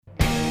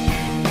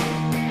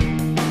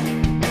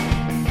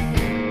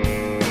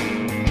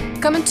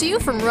Coming to you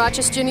from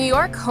Rochester, New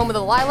York, home of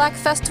the Lilac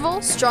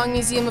Festival, Strong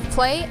Museum of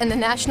Play, and the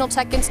National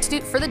Tech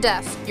Institute for the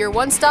Deaf. Your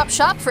one-stop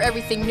shop for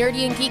everything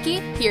nerdy and geeky.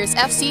 Here's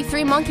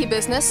FC3 Monkey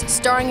Business,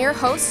 starring your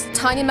hosts,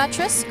 Tanya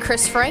Metris,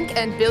 Chris Frank,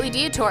 and Billy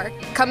Dietor.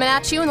 Coming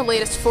at you in the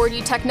latest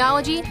 4D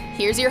technology,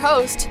 here's your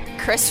host,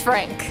 Chris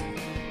Frank.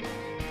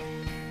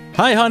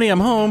 Hi, honey, I'm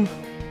home.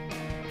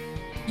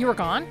 You were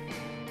gone?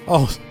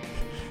 Oh,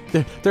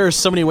 there are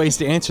so many ways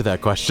to answer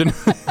that question.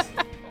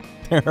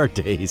 There are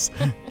days.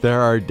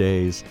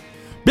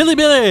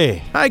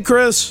 Billy! Hi,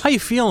 Chris. How you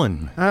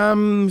feeling?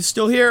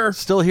 Still here.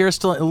 Still here?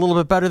 Still a little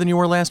bit better than you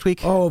were last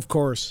week? Oh, of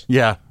course.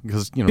 Yeah,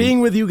 because,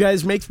 being with you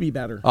guys makes me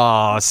better.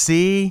 Oh,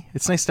 see?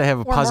 It's nice to have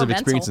a positive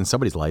experience in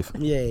somebody's life.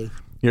 Yay.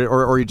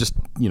 Or you just,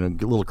 get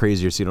a little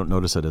crazier so you don't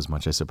notice it as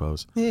much, I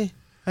suppose.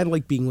 I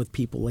like being with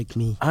people like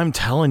me. I'm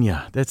telling you,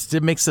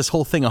 it makes this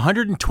whole thing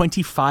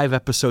 125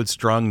 episodes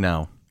strong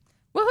now.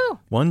 Woohoo!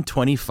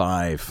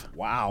 125.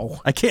 Wow.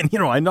 I can't,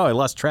 I know I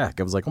lost track.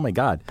 I was like, oh my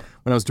God.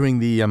 When I was doing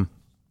the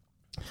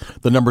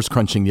numbers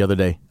crunching the other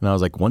day, and I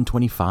was like,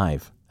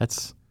 125.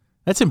 That's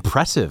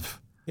impressive.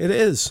 It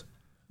is.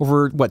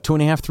 Over,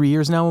 2.5, 3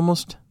 years now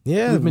almost?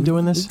 Yeah. We've been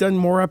doing this? We've done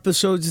more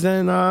episodes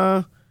than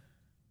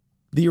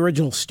the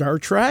original Star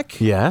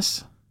Trek.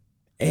 Yes.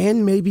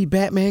 And maybe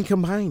Batman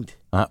combined.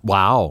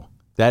 Wow.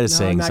 That is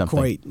saying not something.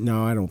 Quite.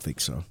 No, I don't think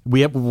so.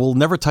 We'll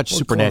never touch We're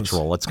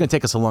Supernatural. close. It's going to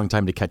take us a long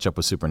time to catch up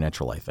with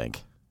Supernatural, I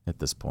think, at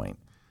this point.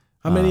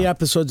 How many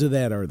episodes of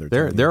that are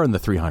there? They're in the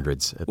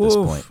 300s at this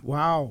point.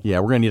 Wow. Yeah,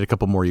 we're going to need a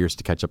couple more years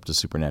to catch up to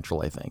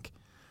Supernatural, I think.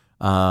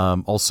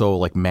 Also,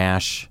 like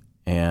MASH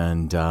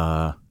and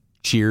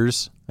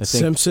Cheers, I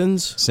think.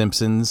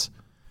 Simpsons.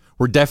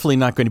 We're definitely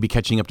not going to be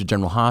catching up to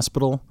General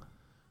Hospital.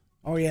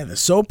 Oh, yeah, the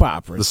soap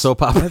operas.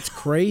 That's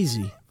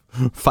crazy.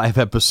 5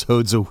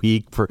 episodes a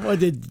week. Well,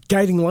 the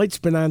Guiding Light's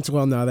been on,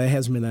 well, no, that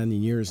hasn't been on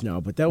in years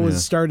now, but that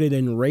was started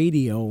in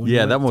radio.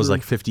 Yeah, that one was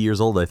like 50 years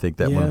old, I think,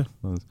 that one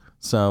was.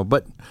 So,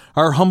 but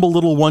our humble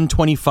little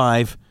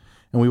 125,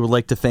 and we would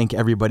like to thank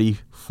everybody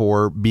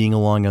for being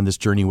along on this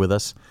journey with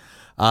us.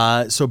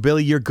 So,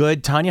 Billy, you're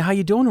good. Tanya, how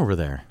you doing over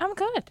there? I'm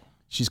good.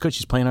 She's good.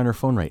 She's playing on her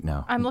phone right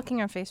now. I'm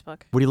looking on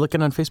Facebook. What are you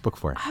looking on Facebook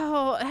for?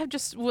 Oh, I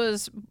just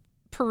was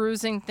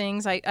perusing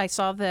things. I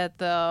saw that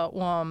the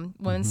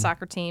women's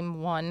soccer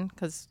team won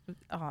because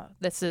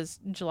this is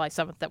July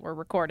 7th that we're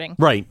recording.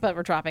 Right. But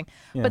we're dropping.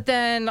 Yeah. But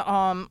then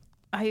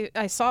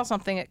I saw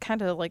something that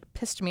kind of like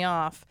pissed me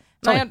off.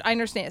 I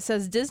understand. It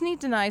says Disney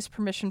denies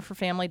permission for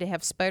family to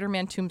have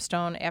Spider-Man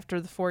tombstone after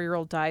the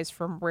 4-year-old dies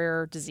from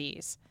rare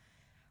disease.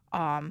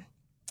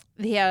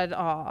 They had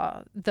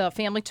the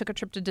family took a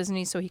trip to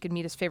Disney so he could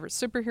meet his favorite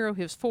superhero.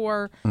 He was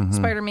 4,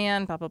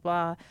 Spider-Man, blah, blah,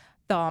 blah.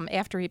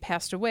 After he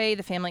passed away,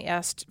 the family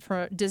asked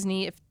for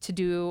Disney to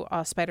do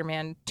a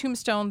Spider-Man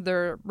tombstone.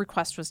 Their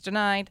request was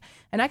denied.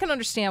 And I can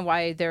understand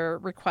why their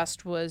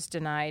request was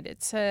denied.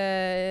 It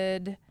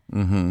said...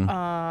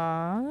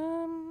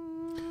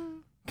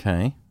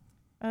 Okay.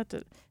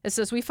 It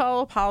says, we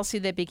follow a policy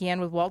that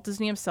began with Walt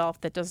Disney himself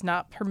that does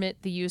not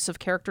permit the use of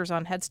characters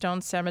on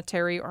headstones,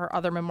 cemetery, or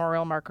other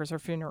memorial markers or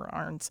funeral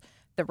urns,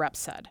 the rep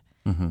said.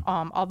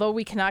 Although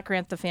we cannot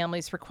grant the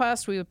family's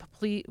request, we would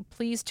be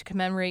pleased to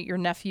commemorate your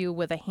nephew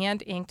with a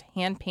hand-inked,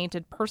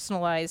 hand-painted,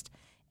 personalized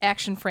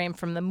action frame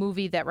from the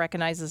movie that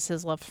recognizes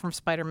his love from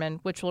Spider-Man,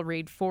 which will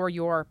read for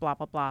your blah,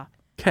 blah, blah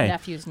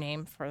nephew's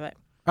name for that.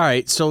 All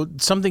right, so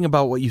something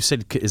about what you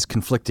said is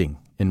conflicting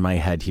in my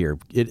head here.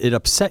 It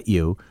upset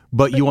you,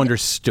 but you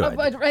understood.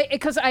 Right,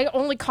 because I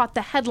only caught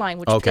the headline,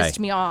 which pissed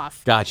me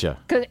off. Gotcha.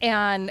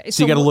 And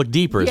so you got to look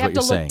deeper, is what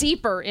you're saying. You have to look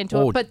deeper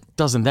into it. But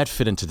doesn't that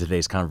fit into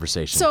today's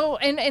conversation? So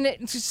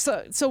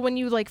when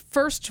you like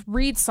first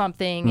read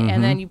something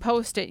and then you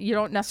post it, you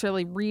don't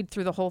necessarily read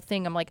through the whole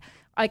thing. I'm like,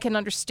 I can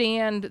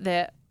understand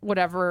that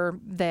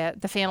that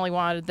the family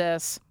wanted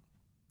this.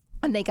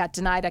 And they got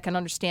denied. I can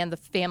understand the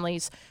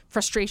family's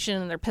frustration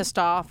and they're pissed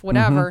off,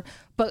 whatever.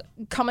 But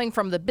coming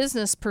from the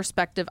business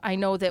perspective, I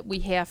know that we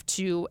have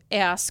to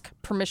ask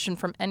permission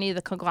from any of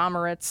the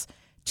conglomerates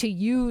to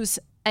use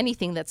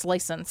anything that's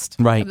licensed.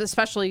 Right.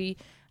 Especially,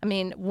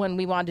 when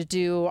we wanted to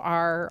do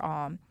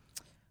our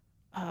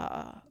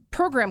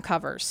program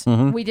covers,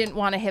 we didn't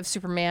want to have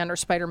Superman or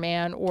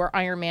Spider-Man or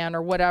Iron Man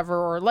or whatever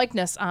or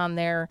likeness on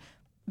there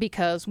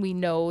because we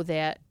know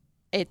that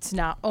it's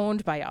not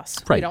owned by us.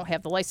 Right. We don't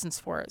have the license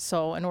for it.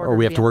 So in order, or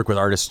we have to work with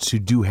artists who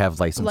do have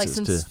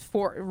licenses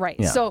right.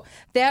 Yeah. So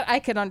that I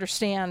could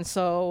understand.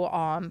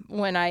 So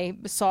when I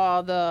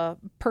saw the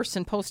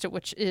person post it,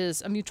 which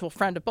is a mutual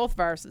friend of both of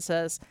ours, it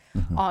says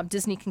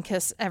Disney can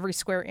kiss every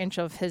square inch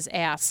of his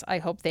ass. I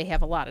hope they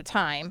have a lot of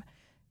time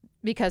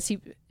because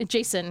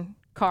Jason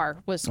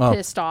Carr was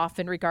pissed off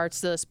in regards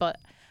to this, but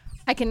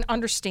I can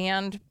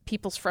understand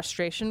people's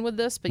frustration with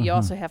this, but you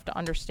also have to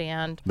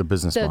understand the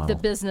business model. The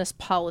business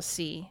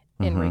policy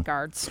in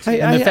regards to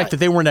and the fact that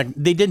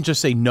they didn't just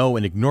say no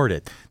and ignored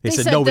it. They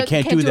said no, we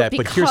can't do that,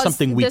 but here's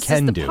something we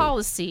can do. This is the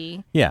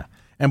policy. Yeah.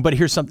 But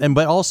here's something,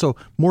 but also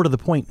more to the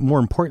point, more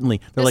importantly,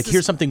 they're like,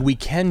 here's something we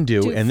can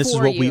do, and this is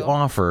what we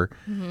offer.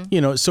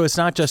 So it's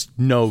not just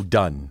no,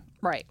 done.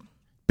 Right.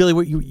 Billy,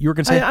 what you were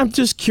going to say? I'm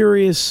just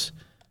curious.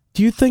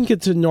 Do you think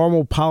it's a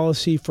normal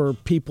policy for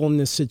people in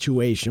this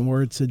situation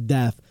where it's a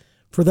death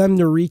for them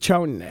to reach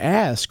out and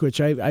ask,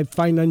 which I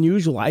find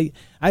unusual?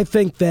 I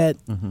think that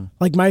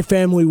like my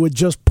family would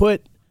just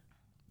put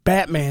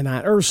Batman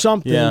on or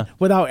something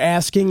without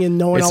asking, and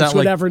no one else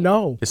would ever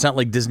know. It's not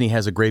like Disney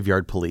has a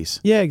graveyard police.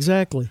 Yeah,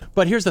 exactly.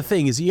 But here's the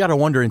thing: is you got to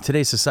wonder, in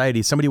today's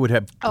society, somebody would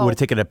have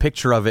taken a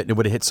picture of it, and it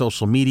would have hit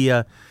social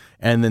media,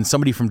 and then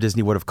somebody from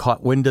Disney would have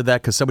caught wind of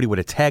that because somebody would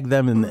have tagged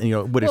them, and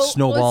it would have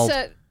snowballed.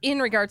 In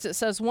regards, it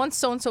says, once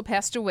so-and-so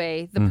passed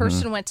away, the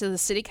person went to the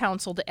city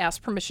council to ask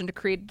permission to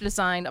create a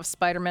design of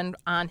Spider-Man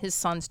on his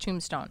son's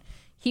tombstone.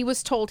 He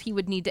was told he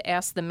would need to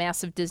ask the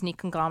massive Disney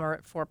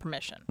conglomerate for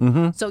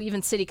permission. So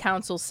even city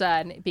council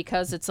said,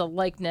 because it's a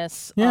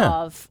likeness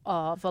of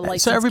a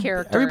licensed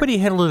character. Everybody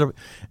handled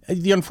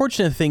it. The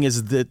unfortunate thing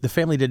is that the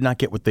family did not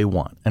get what they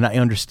want, and I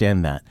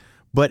understand that.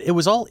 But it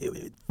was all,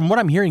 from what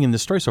I'm hearing in the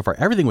story so far,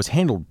 everything was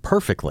handled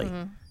perfectly,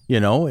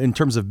 in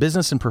terms of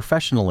business and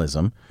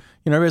professionalism.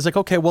 Everybody's like,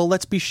 okay, well,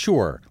 let's be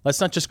sure.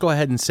 Let's not just go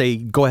ahead and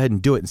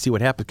do it and see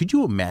what happens. Could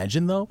you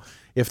imagine, though,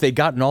 if they'd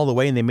gotten all the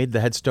way and they made the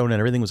headstone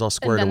and everything was all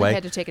squared away? And then they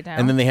had to take it down.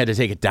 And then they had to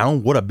take it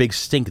down? What a big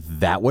stink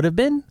that would have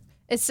been.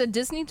 It said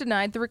Disney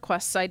denied the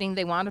request, citing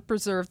they want to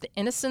preserve the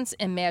innocence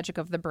and magic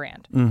of the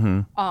brand.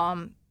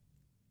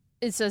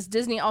 It says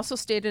Disney also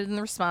stated in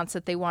the response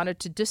that they wanted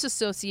to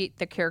disassociate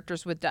the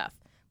characters with death,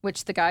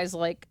 which the guy's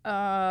like,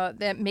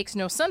 that makes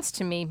no sense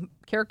to me.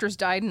 Characters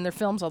died in their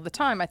films all the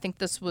time. I think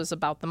this was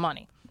about the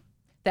money.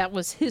 That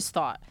was his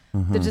thought.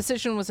 The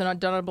decision was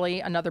undoubtedly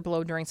another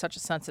blow during such a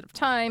sensitive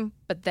time,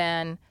 but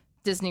then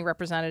Disney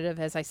representative,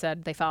 as I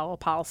said, they follow a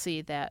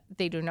policy that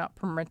they do not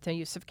permit the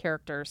use of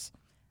characters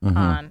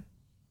on.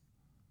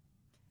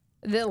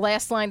 The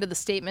last line of the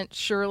statement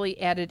surely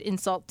added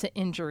insult to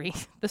injury.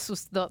 This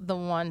was the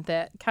one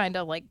that kind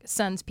of like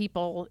sends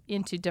people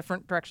into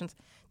different directions.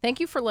 Thank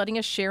you for letting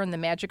us share in the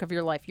magic of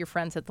your life, your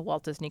friends at the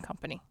Walt Disney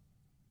Company.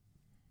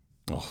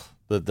 Oh,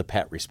 the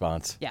pat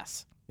response.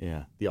 Yes.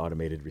 Yeah, the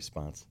automated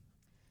response.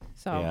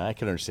 So yeah, I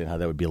can understand how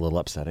that would be a little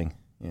upsetting.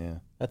 Yeah,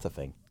 that's a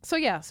thing. So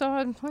yeah,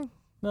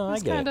 I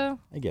get it.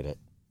 I get it.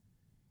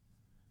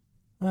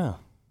 Wow.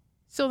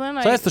 So then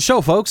that's the show,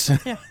 folks.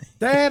 Yeah.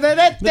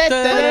 It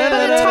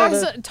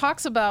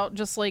talks about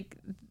just like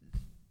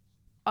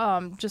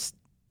just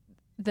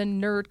the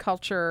nerd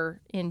culture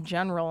in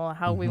general,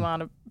 how we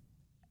want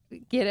to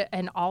get it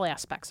in all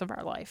aspects of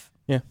our life.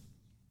 Yeah.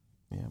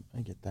 Yeah,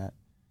 I get that.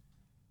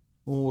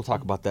 We'll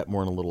talk about that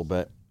more in a little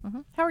bit.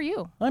 How are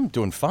you? I'm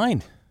doing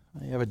fine.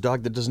 I have a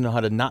dog that doesn't know how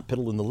to not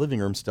piddle in the living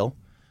room still,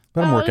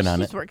 but I'm working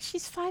on it.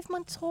 She's 5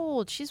 months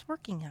old. She's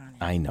working on it.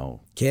 I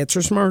know. Cats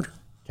are smart.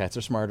 Cats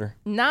are smarter.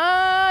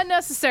 Not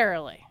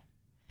necessarily.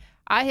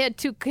 I had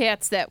 2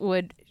 cats that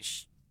would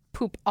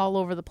poop all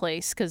over the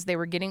place because they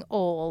were getting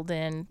old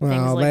and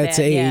things like that's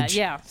that. age.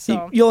 Yeah.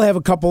 So you'll have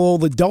a couple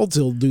old adults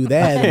who'll do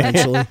that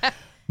eventually.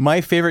 My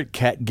favorite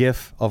cat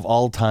gif of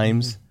all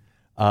times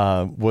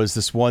was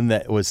this one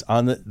that was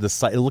on the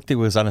side. It looked like it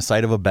was on the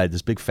side of a bed,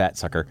 this big fat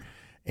sucker.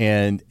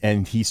 And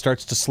he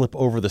starts to slip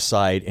over the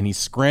side, and he's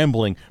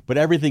scrambling, but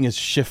everything is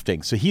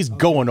shifting. So he's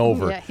going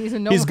over. Yeah,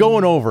 he's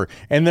going over.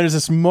 And there's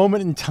this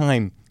moment in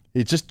time,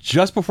 it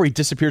just before he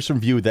disappears from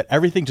view, that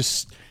everything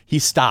he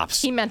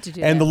stops. He meant to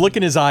do and that. the look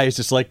in his eye is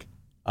just like,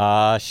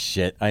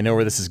 shit, I know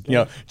where this is.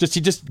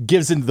 He just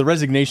gives into the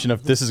resignation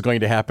of this is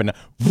going to happen,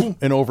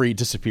 and over he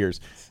disappears.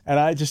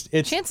 And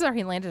chances are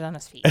he landed on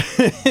his feet.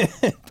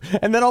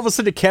 And then all of a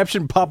sudden a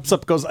caption pops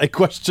up, goes, "I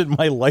question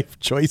my life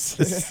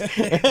choices."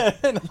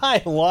 And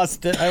I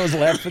lost it. I was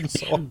laughing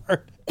so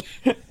hard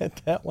at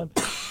that one.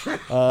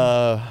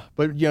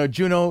 But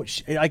Juno,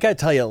 I got to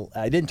tell you,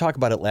 I didn't talk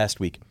about it last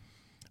week.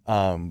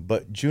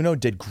 But Juno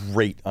did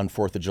great on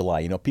 4th of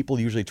July. People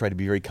usually try to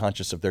be very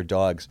conscious of their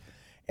dogs.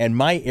 And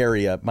my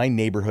area, my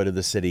neighborhood of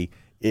the city,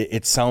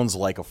 it sounds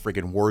like a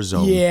freaking war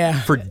zone.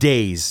 Yeah. For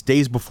days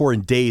before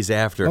and days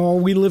after. Oh,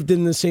 we lived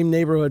in the same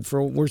neighborhood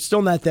we're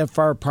still not that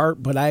far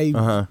apart, but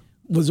I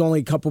was only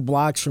a couple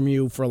blocks from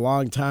you for a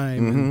long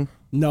time and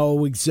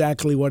know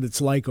exactly what it's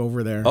like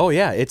over there. Oh,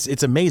 yeah.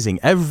 It's amazing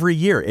every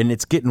year, and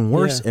it's getting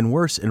worse and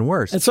worse and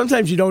worse. And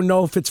sometimes you don't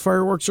know if it's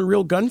fireworks or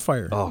real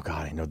gunfire. Oh,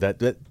 God, I know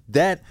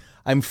that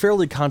I'm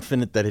fairly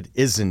confident that it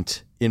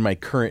isn't in my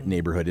current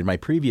neighborhood. In my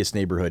previous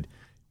neighborhood,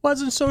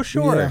 wasn't so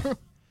sure. Yeah.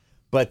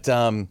 But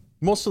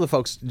most of the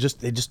folks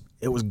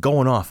it was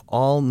going off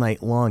all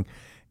night long,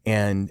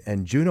 and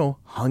Juno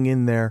hung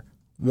in there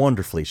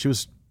wonderfully. She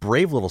was a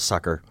brave little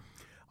sucker.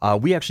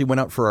 We actually went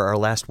out for our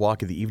last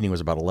walk of the evening. It was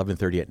about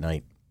 11:30 at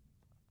night,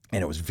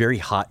 and it was very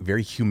hot,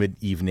 very humid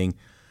evening.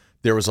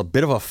 There was a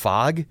bit of a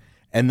fog,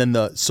 and then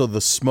the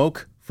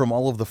smoke from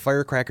all of the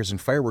firecrackers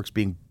and fireworks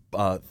being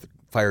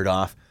fired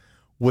off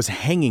was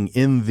hanging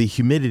in the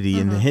humidity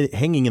and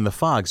hanging in the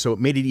fog, so it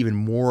made it even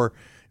more.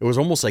 It was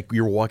almost like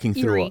you were walking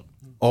through it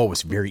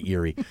was very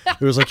eerie.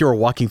 It was like you were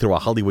walking through a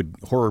Hollywood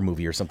horror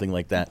movie or something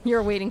like that.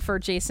 You're waiting for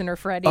Jason or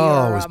Freddy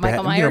or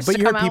Michael Myers but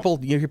to come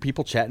out. You hear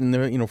people chatting.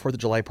 4th of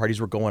July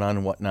parties were going on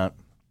and whatnot,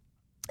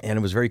 and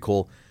it was very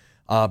cool.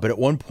 But at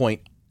one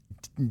point,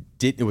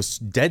 it was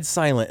dead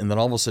silent, and then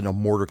all of a sudden a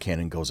mortar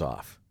cannon goes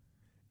off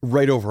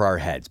right over our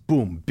heads.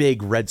 Boom,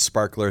 big red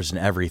sparklers and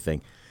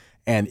everything.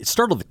 And it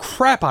startled the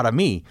crap out of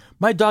me.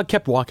 My dog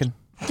kept walking.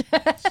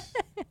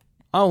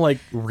 I'm like,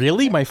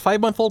 really? My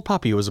 5-month-old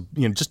puppy was,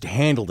 just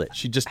handled it.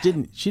 She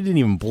didn't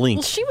even blink.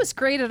 Well, she was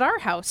great at our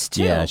house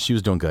too. Yeah, she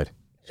was doing good.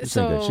 She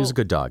was a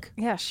good dog.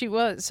 Yeah, she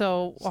was.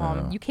 So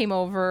you came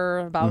over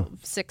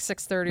about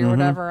 6:30 or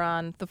whatever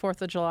on the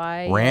 4th of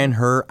July. Ran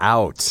her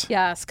out.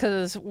 Yes,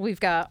 because we've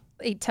got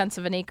 0.8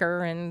 of an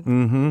acre,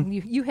 and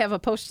you have a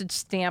postage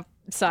stamp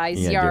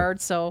size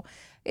yard. So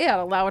yeah,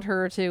 it allowed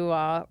her to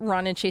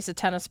run and chase a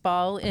tennis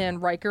ball,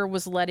 and Riker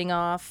was letting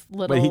off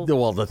little...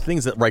 But the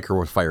things that Riker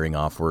was firing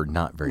off were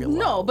not very loud.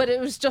 No, but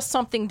it was just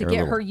something to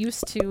get her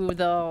used to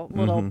the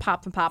little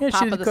pop and pop of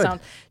the sound.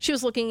 She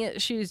was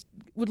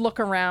would look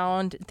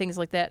around, things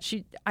like that.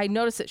 I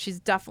noticed that she's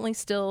definitely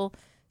still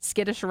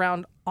skittish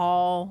around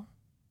all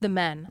the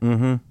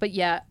men. But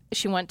yet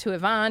she went to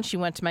Yvonne, she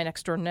went to my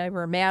next door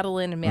neighbor,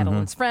 Madeline, and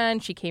Madeline's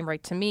friend. She came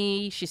right to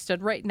me. She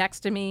stood right next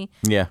to me.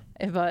 Yeah.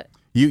 But...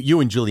 You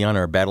and Juliana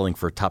are battling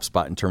for a top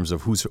spot in terms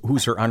of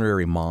who's her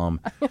honorary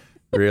mom.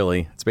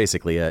 Really, it's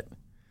basically it.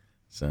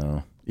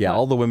 So yeah,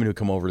 all the women who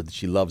come over,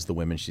 she loves the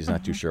women. She's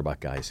not too sure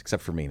about guys,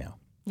 except for me now.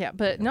 Yeah,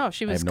 but no,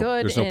 she was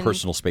good. There's no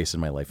personal space in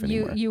my life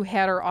anymore. You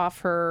had her off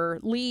her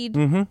lead,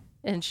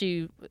 and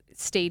she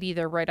stayed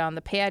either right on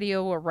the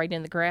patio or right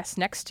in the grass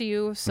next to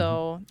you.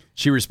 So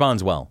she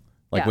responds well.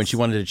 Like when Yes. she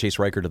wanted to chase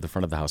Riker to the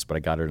front of the house, but I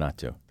got her not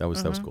to. That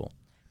was cool.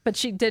 But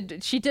she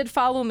did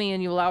follow me,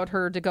 and you allowed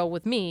her to go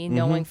with me,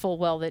 knowing full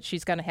well that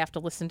she's going to have to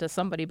listen to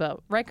somebody. But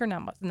Riker,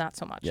 not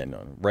so much. Yeah,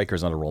 no,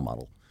 Riker's not a role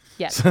model.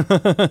 Yes.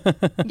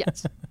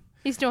 Yes.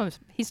 He's doing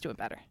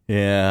better.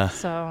 Yeah.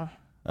 So.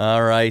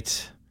 All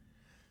right.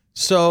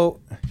 So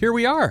here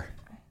we are.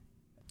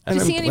 Did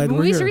you see any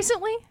movies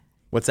recently?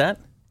 What's that?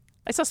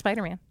 I saw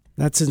Spider-Man.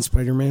 That's in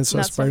Spider-Man. So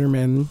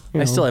Spider-Man.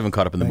 I still haven't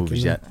caught up in the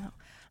movies yet.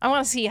 I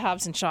want to see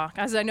Hobbs and Shaw.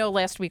 As I know,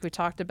 last week we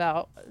talked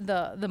about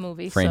the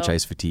movie.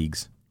 Franchise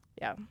fatigues.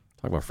 Yeah.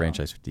 Talk about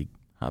franchise fatigue.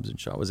 Hobbs and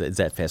Shaw. Is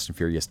that Fast and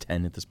Furious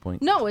 10 at this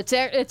point? No, it's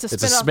a spin-off. It's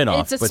a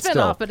spin-off, It's a but spin-off,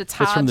 still, but it's it's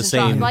Hobbs from the and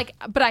Shaw. same-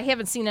 But I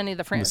haven't seen any of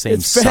the franchise. same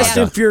It's Fast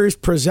saga. and Furious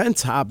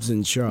presents Hobbs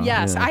and Shaw.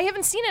 Yes, I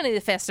haven't seen any of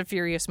the Fast and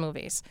Furious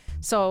movies.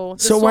 So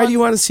Why do you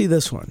want to see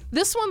this one?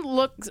 This one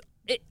looks.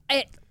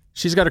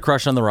 She's got a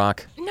crush on The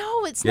Rock.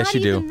 No, it's Yes, not you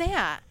do. even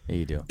that. Yeah,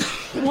 you do.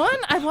 One,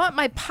 I want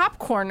my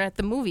popcorn at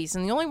the movies,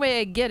 and the only way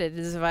I get it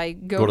is if I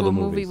go to the a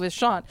movie movies. with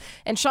Sean.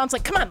 And Sean's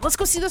like, "Come on, let's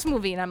go see this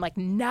movie," and I'm like,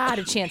 "Not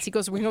a chance." He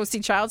goes, "We're going to see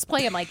Child's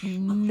Play." I'm like,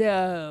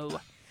 "No."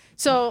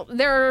 So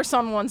there are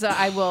some ones that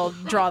I will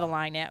draw the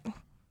line at.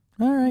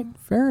 All right,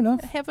 fair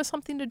enough. Have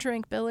something to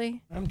drink,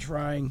 Billy. I'm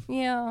trying.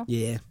 Yeah,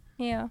 Yeah.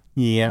 yeah,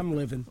 Yeah. I'm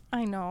living.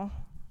 I know.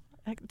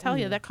 I can tell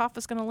you that cough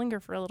is going to linger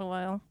for a little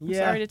while. I'm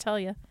Yeah. sorry to tell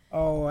you.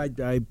 Oh,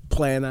 I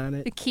plan on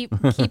it. Keep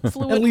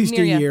fluid At least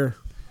near a ya. year.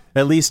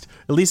 At least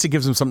it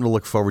gives him something to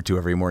look forward to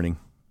every morning.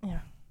 Yeah.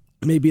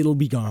 Maybe it'll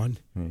be gone.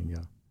 There you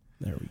go.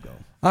 There we go.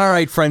 All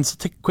right, friends,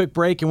 take a quick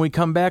break, and when we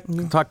come back,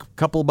 we'll talk a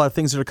couple about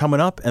things that are coming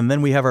up, and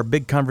then we have our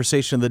big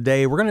conversation of the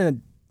day. We're going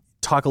to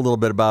talk a little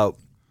bit about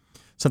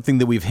something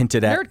that we've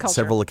hinted Nerd at culture.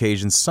 several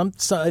occasions,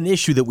 an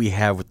issue that we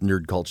have with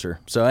nerd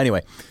culture. So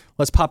anyway,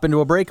 let's pop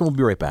into a break, and we'll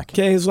be right back.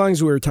 Okay, as long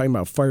as we were talking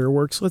about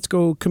fireworks, let's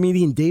go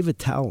comedian David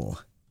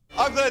Towell.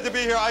 I'm glad to be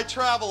here. I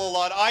travel a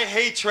lot. I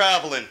hate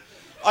traveling.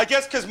 I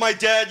guess because my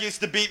dad used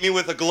to beat me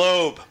with a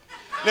globe.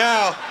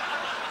 Now,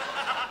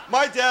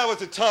 my dad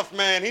was a tough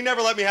man. He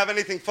never let me have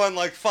anything fun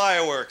like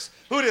fireworks.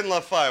 Who didn't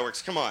love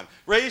fireworks? Come on.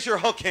 Raise your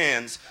hook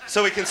hands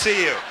so we can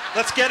see you.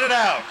 Let's get it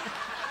out.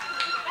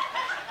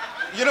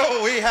 You know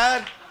what we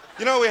had?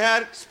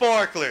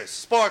 Sparklers.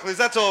 Sparklers,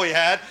 that's all we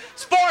had.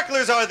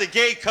 Sparklers are the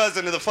gay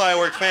cousin of the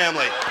firework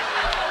family.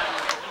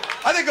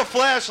 I think a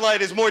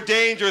flashlight is more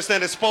dangerous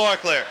than a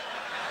sparkler.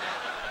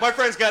 My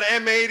friends got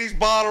M80s,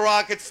 bottle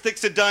rockets,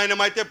 sticks of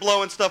dynamite. They're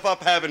blowing stuff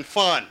up, having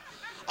fun.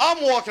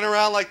 I'm walking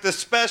around like the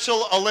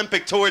Special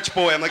Olympic Torch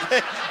Boy. I'm like,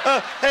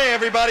 hey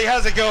everybody,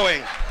 how's it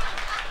going?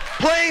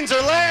 Planes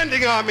are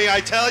landing on me,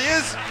 I tell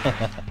yous.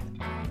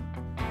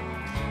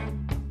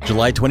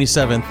 July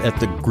 27th at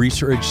the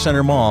Greaser Edge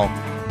Center Mall.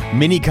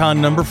 Minicon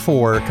number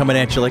 4 coming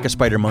at you like a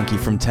spider monkey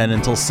from 10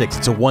 until 6.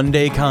 It's a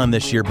one-day con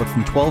this year, but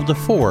from 12 to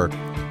 4,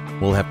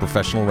 we'll have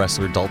professional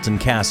wrestler Dalton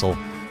Castle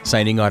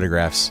signing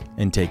autographs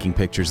and taking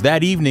pictures.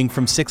 That evening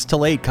from 6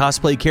 till 8,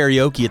 cosplay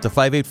karaoke at the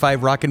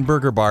 585 Rockin'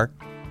 Burger Bar.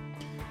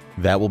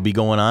 That will be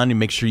going on, and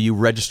make sure you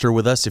register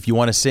with us. If you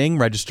want to sing,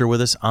 register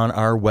with us on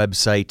our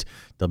website,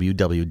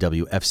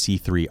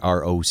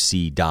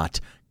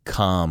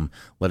 www.fc3roc.com.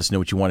 Let us know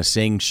what you want to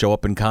sing. Show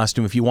up in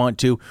costume if you want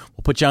to.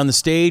 We'll put you on the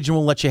stage, and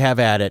we'll let you have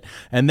at it.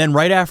 And then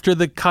right after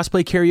the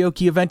cosplay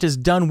karaoke event is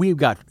done, we've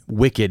got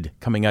Wicked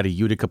coming out of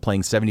Utica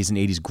playing 70s and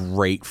 80s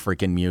great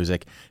freaking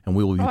music, and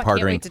we will be I can't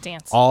wait partnering to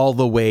dance. all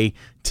the way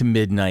to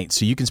midnight.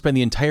 So you can spend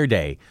the entire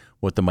day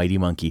with the Mighty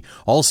Monkey.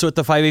 Also at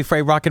the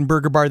 585 Rockin'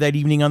 Burger Bar that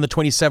evening on the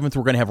 27th,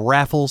 we're going to have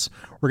raffles,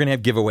 we're going to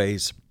have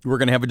giveaways, we're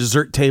going to have a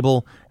dessert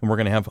table, and we're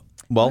going to have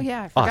well, Oh,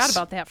 yeah, I forgot us.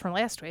 about that from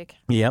last week.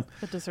 Yep.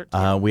 The dessert.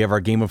 We have our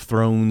Game of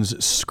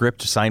Thrones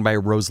script signed by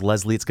Rose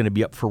Leslie. It's going to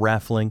be up for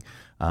raffling.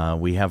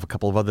 We have a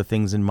couple of other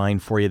things in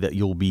mind for you that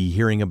you'll be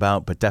hearing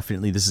about, but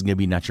definitely this is going to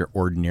be not your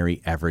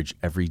ordinary, average,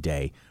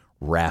 everyday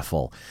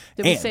raffle.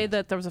 Did we say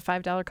that there was a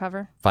 $5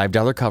 cover?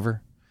 $5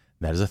 cover.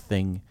 That is a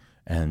thing,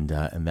 and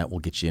that will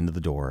get you into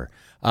the door.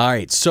 All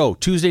right, so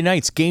Tuesday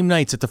nights, game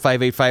nights at the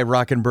 585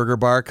 Rockin' Burger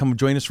Bar. Come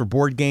join us for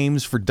board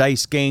games, for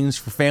dice games,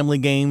 for family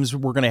games.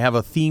 We're going to have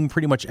a theme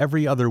pretty much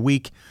every other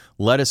week.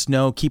 Let us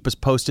know. Keep us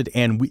posted.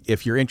 And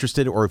if you're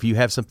interested or if you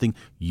have something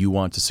you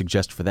want to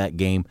suggest for that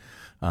game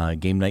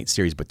night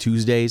series. But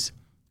Tuesdays,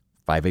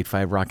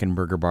 585 Rockin'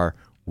 Burger Bar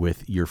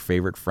with your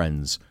favorite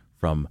friends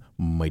from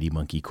Mighty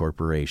Monkey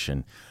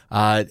Corporation.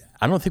 I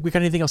don't think we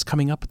got anything else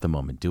coming up at the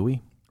moment, do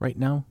we, right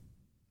now?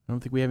 I don't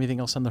think we have anything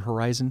else on the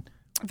horizon.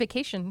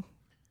 Vacation.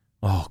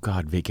 Oh,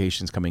 God,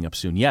 vacation's coming up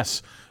soon.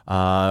 Yes,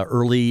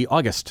 early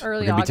August.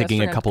 Early we're going to be August, taking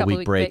we're a gonna have a couple-week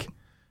couple-week break. break.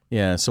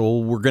 Yeah, so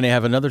we're going to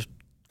have another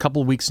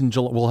couple of weeks in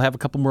July. We'll have a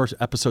couple more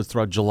episodes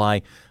throughout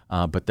July,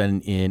 but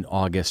then in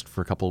August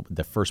for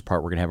the first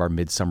part, we're going to have our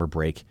midsummer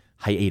break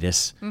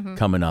hiatus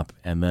coming up,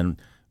 and then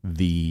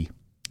the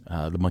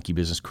Monkey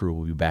Business crew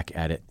will be back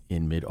at it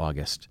in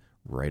mid-August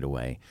right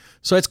away.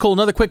 So that's cool.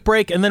 Another quick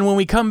break, and then when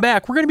we come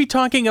back, we're going to be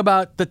talking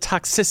about the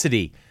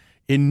toxicity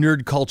in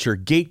nerd culture,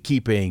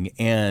 gatekeeping,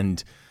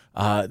 and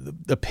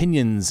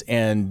opinions,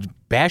 and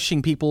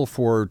bashing people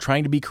for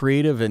trying to be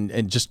creative,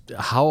 and just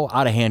how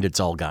out of hand it's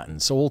all gotten.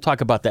 So we'll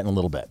talk about that in a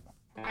little bit.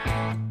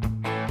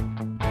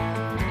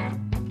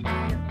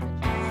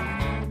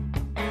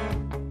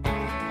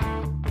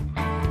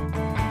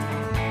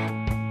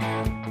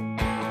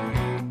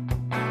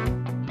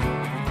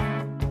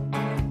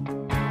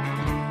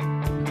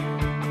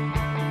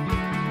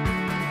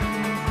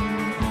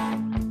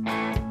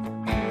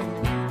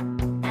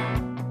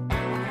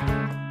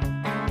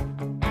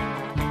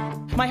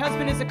 My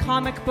husband is a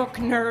comic book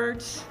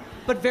nerd,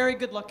 but very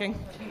good looking.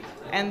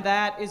 And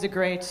that is a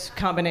great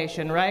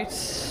combination, right?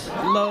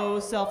 Low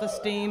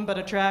self-esteem, but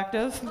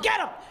attractive. Get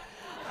him!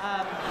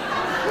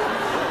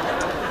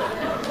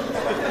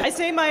 I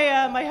say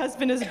my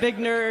husband is a big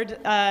nerd,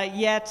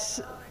 yet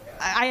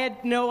I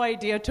had no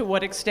idea to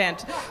what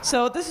extent.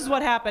 So this is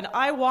what happened.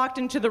 I walked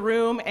into the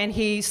room and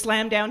he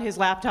slammed down his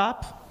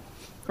laptop,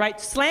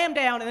 right? Slammed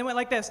down and then went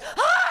like this.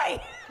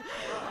 Hi!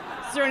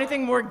 Is there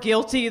anything more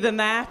guilty than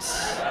that?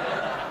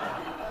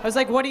 I was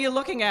like, what are you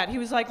looking at? He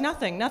was like,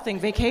 nothing,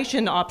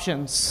 vacation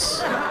options.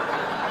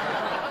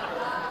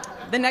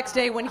 The next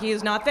day when he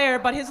is not there,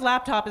 but his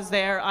laptop is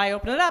there, I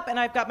open it up and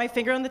I've got my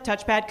finger on the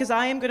touchpad because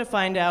I am going to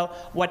find out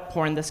what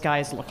porn this guy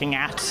is looking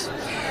at.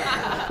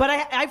 But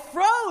I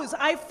froze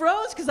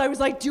because I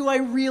was like, do I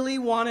really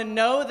want to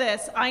know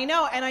this? I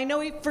know, and I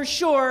know for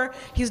sure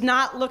he's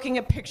not looking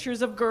at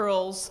pictures of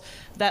girls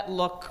that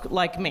look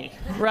like me,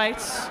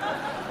 right?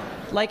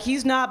 Like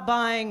he's not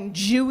buying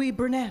Jewy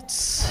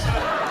brunettes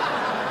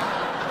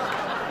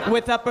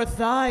with upper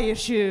thigh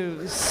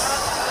issues.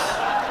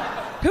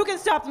 Who can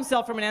stop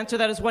himself from an answer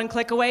that is one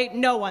click away?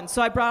 No one.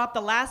 So I brought up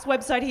the last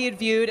website he had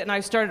viewed and I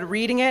started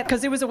reading it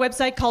because it was a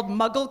website called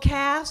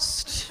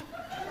Mugglecast.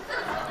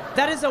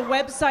 That is a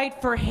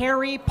website for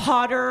Harry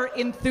Potter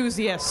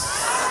enthusiasts.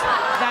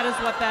 That is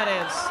what that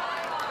is.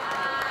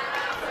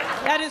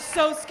 That is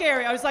so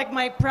scary. I was like,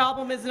 my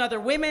problem isn't other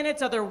women,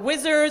 it's other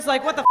wizards.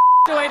 Like, what the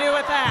do I do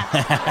with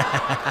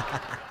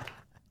that?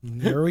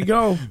 There we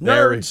go.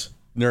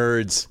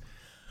 Nerds.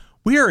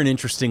 We are an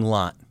interesting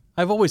lot.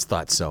 I've always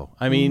thought so.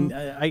 I mean,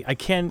 I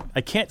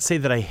can't say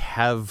that I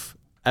have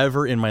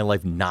ever in my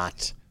life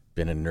not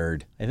been a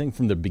nerd. I think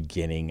from the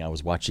beginning I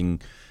was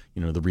watching,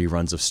 the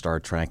reruns of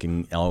Star Trek,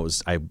 and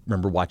I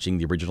remember watching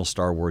the original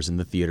Star Wars in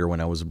the theater when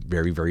I was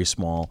very, very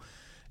small.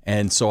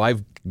 And so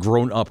I've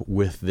grown up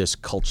with this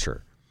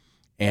culture.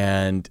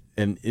 And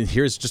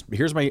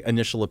here's my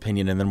initial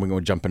opinion, and then we're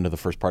going to jump into the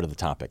first part of the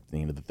topic.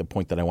 The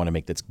point that I want to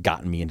make that's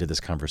gotten me into this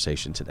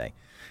conversation today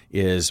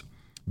is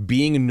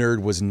being a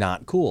nerd was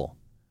not cool.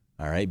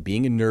 All right,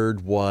 being a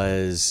nerd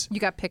was You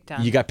got picked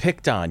on. You got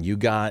picked on. You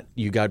got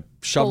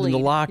shoved into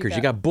Bullied. lockers.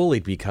 You got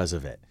bullied because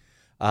of it.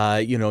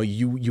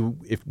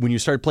 When you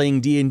started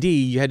playing D&D,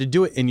 you had to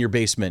do it in your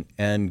basement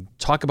and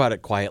talk about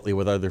it quietly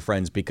with other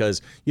friends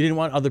because you didn't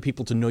want other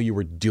people to know you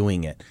were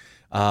doing it.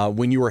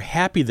 When you were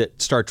happy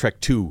that Star Trek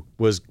II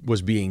was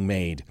being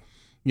made,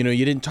 you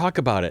didn't talk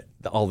about it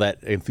all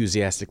that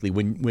enthusiastically.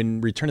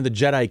 When Return of the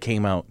Jedi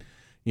came out,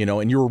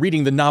 and you were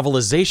reading the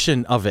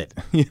novelization of it,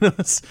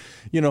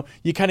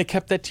 you kind of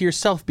kept that to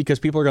yourself because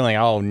people are going like,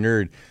 oh,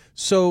 nerd.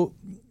 So,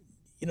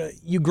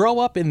 you grow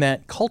up in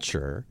that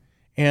culture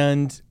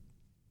and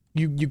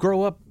you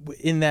grow up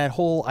in that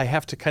whole, I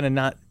have to kind of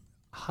not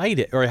hide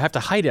it, or I have to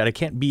hide it. I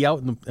can't be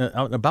out and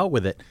about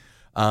with it.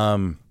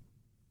 And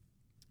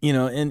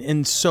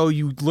so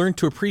you learn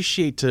to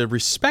appreciate, to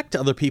respect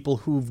other people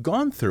who've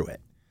gone through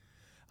it.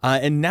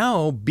 And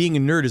now being a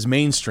nerd is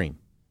mainstream.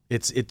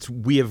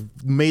 We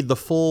have made the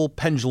full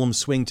pendulum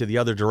swing to the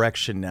other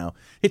direction now.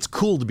 It's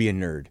cool to be a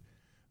nerd.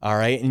 All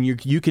right. And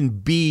you can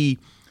be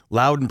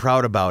loud and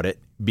proud about it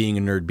being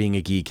a nerd, being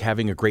a geek,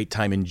 having a great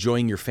time,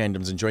 enjoying your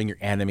fandoms, enjoying your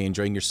anime,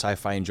 enjoying your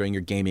sci-fi, enjoying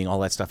your gaming, all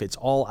that stuff. It's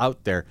all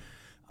out there.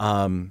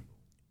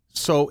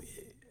 So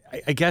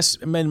I guess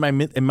in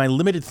my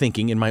limited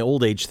thinking, in my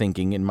old age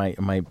thinking, in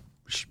my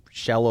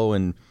shallow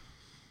and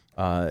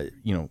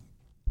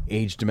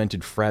age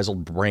demented,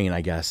 frazzled brain,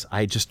 I guess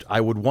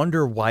I would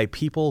wonder why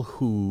people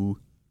who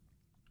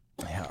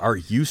are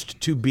used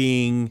to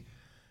being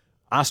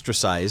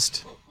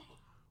ostracized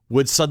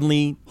would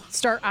suddenly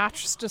start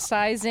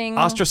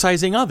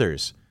ostracizing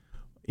others.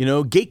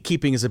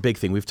 Gatekeeping is a big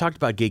thing. We've talked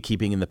about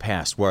gatekeeping in the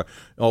past where,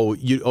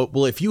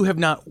 if you have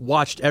not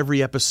watched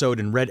every episode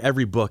and read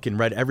every book and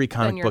read every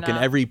comic book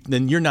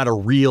then you're not a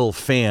real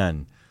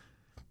fan.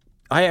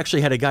 I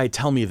actually had a guy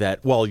tell me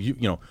that,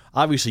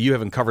 obviously you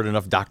haven't covered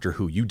enough Doctor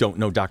Who. You don't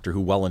know Doctor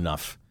Who well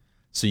enough.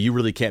 So you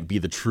really can't be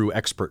the true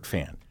expert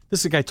fan. This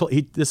is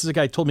a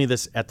guy told me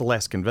this at the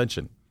last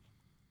convention.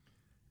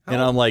 And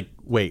I'm like,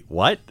 wait,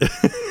 what?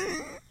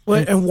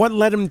 And what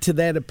led him to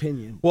that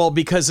opinion? Well,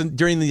 because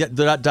during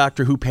the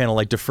Doctor Who panel,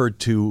 I deferred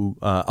to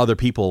other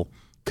people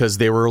because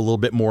they were a little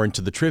bit more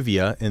into the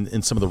trivia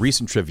and some of the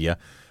recent trivia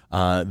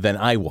than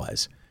I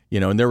was.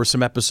 And there were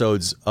some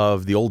episodes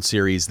of the old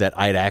series that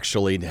I'd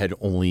actually had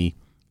only,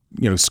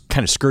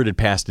 kind of skirted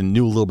past and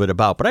knew a little bit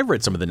about. But I've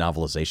read some of the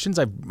novelizations.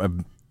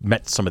 I've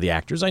met some of the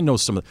actors. I know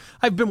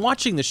I've been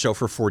watching this show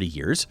for 40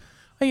 years.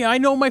 I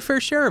know my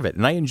fair share of it,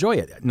 and I enjoy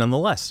it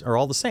nonetheless, or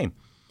all the same.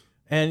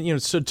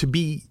 And, so to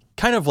be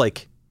kind of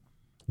like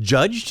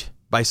judged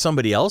by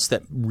somebody else,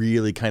 that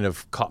really kind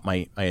of caught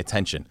my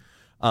attention.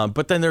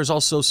 But then there's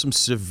also some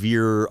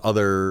severe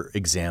other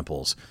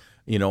examples.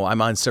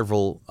 I'm on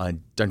several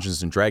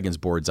Dungeons and Dragons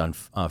boards on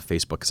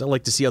Facebook because I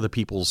like to see other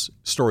people's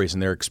stories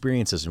and their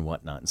experiences and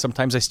whatnot. And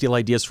sometimes I steal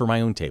ideas for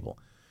my own table.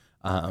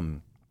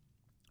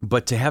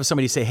 But to have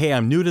somebody say, hey,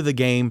 I'm new to the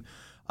game.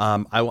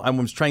 I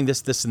was trying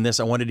this, and this.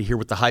 I wanted to hear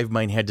what the hive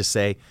mind had to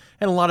say.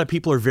 And a lot of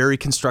people are very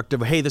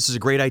constructive. Hey, this is a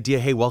great idea.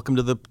 Hey, welcome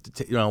to the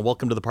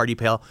party,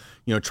 pal.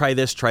 Try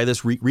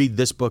this, read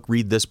this book.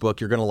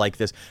 You're going to like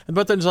this.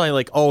 But then there's only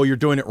like, oh, you're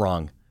doing it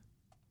wrong.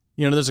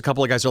 There's a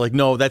couple of guys who are like,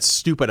 no, that's a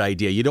stupid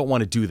idea. You don't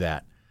want to do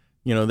that.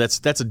 That's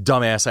a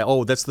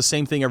dumbass. That's the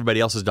same thing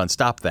everybody else has done.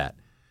 Stop that.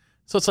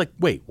 So it's like,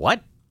 wait,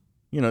 what?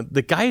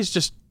 The guy is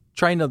just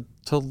trying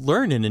to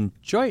learn and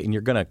enjoy it, and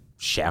you're going to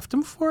shaft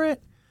him for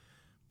it?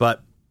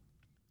 But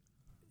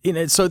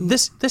so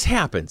this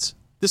happens.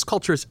 This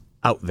culture is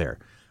out there.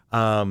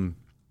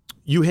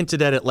 You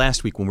hinted at it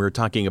last week when we were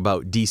talking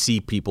about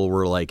DC people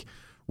were like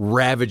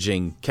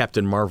ravaging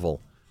Captain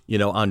Marvel,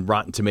 on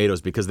Rotten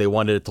Tomatoes because they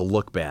wanted it to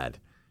look bad,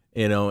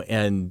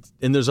 and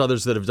there's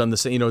others that have done the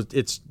same.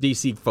 It's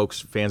DC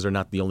fans are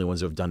not the only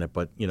ones who have done it,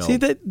 but See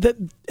that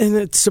and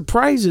it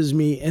surprises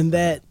me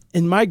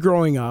in my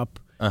growing up.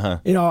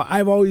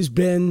 I've always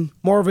been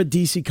more of a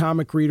DC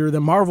comic reader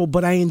than Marvel,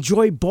 but I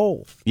enjoy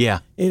both. Yeah.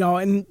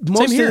 And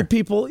most of the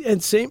people,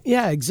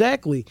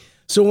 exactly.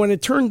 So when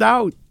it turned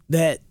out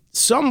that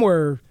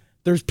somewhere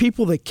there's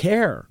people that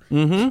care,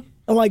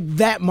 like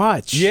that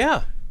much.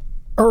 Yeah.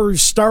 Or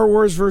Star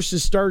Wars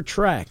versus Star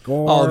Trek.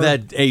 Or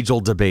that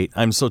age-old debate.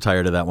 I'm so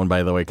tired of that one,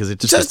 by the way, because it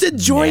just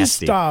enjoy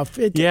nasty stuff.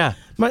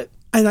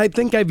 And I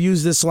think I've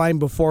used this line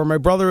before. My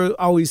brother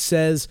always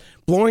says,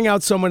 blowing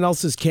out someone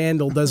else's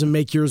candle doesn't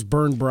make yours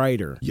burn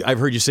brighter. I've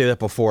heard you say that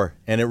before,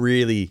 and it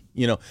really,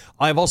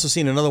 I've also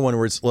seen another one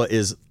where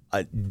is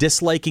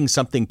disliking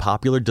something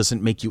popular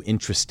doesn't make you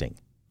interesting.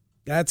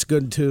 That's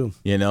good, too.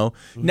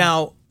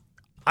 Now,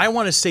 I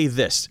want to say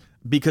this,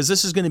 because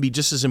this is going to be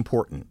just as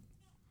important.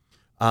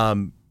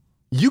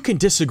 You can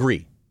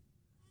disagree.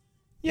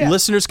 Yeah.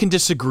 Listeners can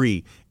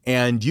disagree,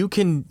 and you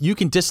can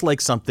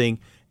dislike something.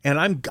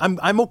 And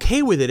I'm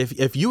okay with it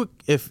if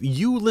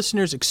you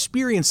listeners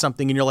experience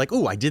something and you're like,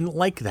 oh, I didn't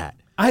like that.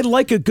 I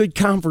like a good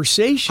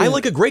conversation. I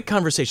like a great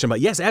conversation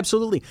about yes,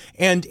 absolutely.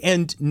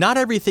 And not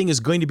everything is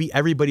going to be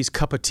everybody's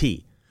cup of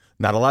tea.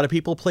 Not a lot of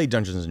people play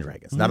Dungeons and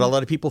Dragons. Not a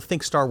lot of people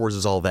think Star Wars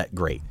is all that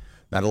great.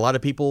 Not a lot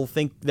of people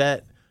think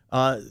that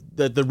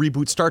the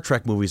reboot Star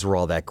Trek movies were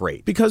all that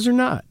great. Because they're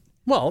not.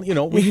 Well,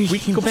 we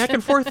can go back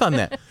and forth on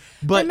that.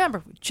 But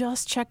remember,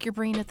 just check your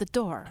brain at the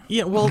door.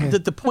 Yeah, well,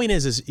 the point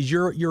is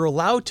you're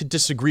allowed to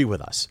disagree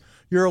with us.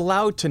 You're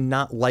allowed to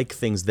not like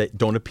things that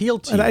don't appeal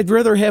to you. And I'd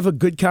rather have a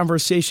good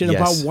conversation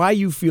about why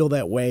you feel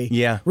that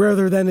way,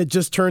 rather than it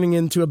just turning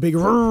into a big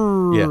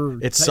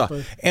it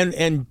sucks.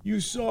 And you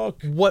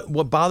suck.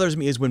 What bothers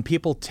me is when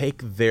people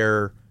take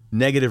their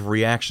negative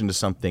reaction to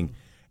something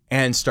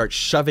and start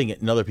shoving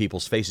it in other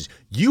people's faces.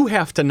 You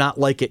have to not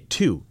like it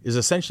too, is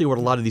essentially what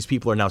a lot of these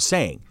people are now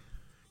saying.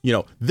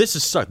 This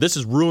is suck. This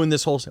has ruined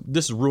this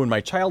has ruined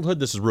my childhood.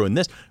 This has ruined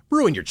this.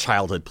 Ruin your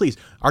childhood, please.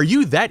 Are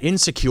you that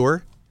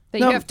insecure? That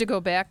you have to go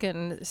back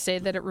and say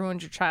that it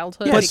ruined your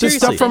childhood? Yeah, but the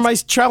stuff from my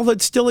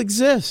childhood still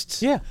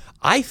exists. Yeah.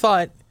 I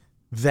thought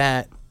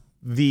that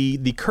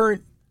the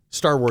current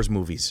Star Wars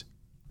movies,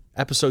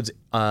 episodes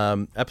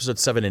 7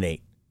 and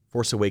 8,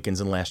 Force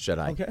Awakens and Last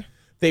Jedi,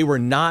 they were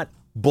not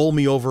bowl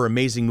me over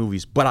amazing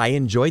movies, but I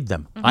enjoyed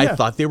them. I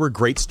thought they were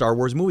great Star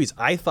Wars movies.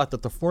 I thought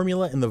that the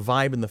formula and the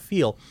vibe and the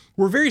feel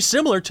were very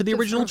similar to the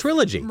original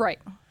trilogy. Right.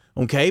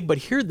 Okay, but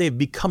here they've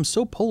become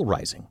so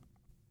polarizing.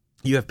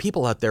 You have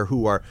people out there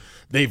who are,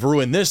 they've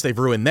ruined this, they've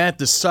ruined that,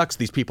 this sucks,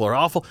 these people are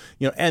awful,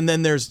 and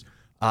then there's,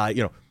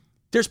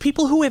 there's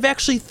people who have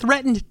actually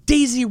threatened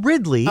Daisy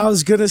Ridley. I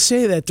was going to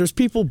say that. There's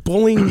people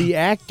bullying the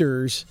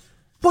actors.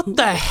 What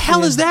the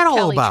hell is that all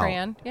Kelly about?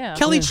 Tran, yeah.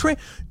 Kelly Tran.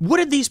 What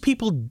did these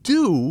people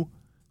do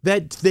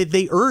that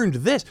they earned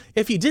this?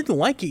 If you didn't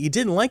like it, you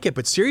didn't like it.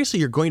 But seriously,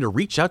 you're going to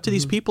reach out to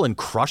these people and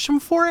crush them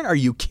for it? Are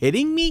you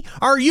kidding me?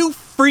 Are you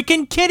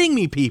freaking kidding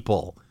me,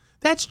 people?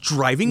 That's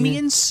driving me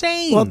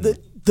insane. Well,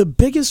 the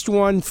biggest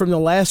one from the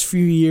last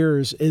few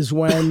years is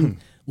when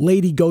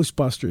Lady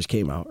Ghostbusters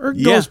came out. Or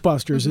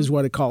Ghostbusters is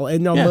what it called.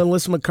 And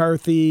Melissa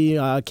McCarthy,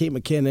 Kate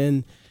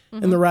McKinnon,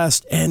 and the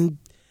rest. And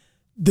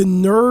the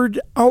nerd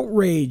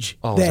outrage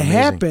that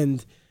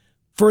happened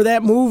for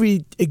that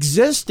movie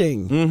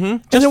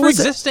existing. Just for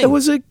existing. It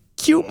was a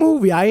cute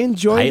movie. I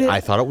enjoyed it.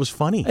 I thought it was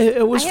funny.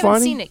 It was I funny.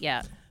 haven't seen it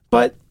yet.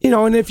 But,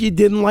 and if you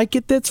didn't like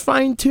it, that's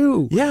fine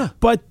too. Yeah.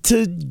 But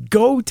to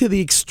go to the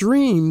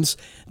extremes,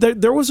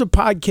 there was a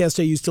podcast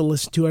I used to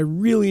listen to. I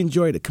really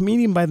enjoyed it. A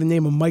comedian by the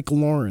name of Michael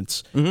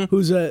Lawrence,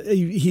 he's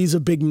a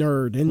big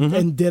nerd,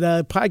 and did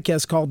a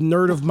podcast called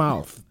Nerd of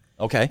Mouth.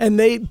 Okay. And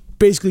they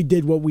basically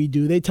did what we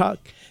do.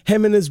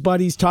 Him and his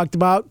buddies talked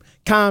about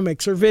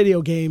comics or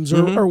video games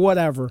or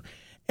whatever.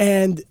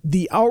 And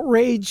the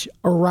outrage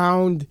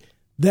around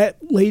that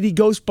Lady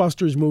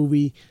Ghostbusters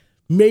movie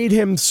made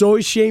him so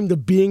ashamed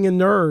of being a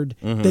nerd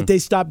that they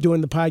stopped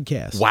doing the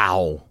podcast.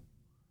 Wow.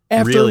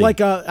 After really?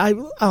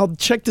 I'll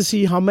check to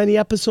see how many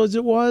episodes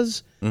it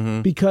was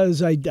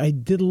because I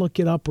did look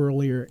it up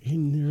earlier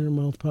in Nerd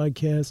Mouth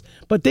podcast.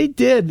 But they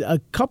did a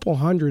couple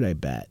hundred, I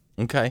bet.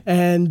 Okay.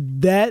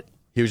 And that...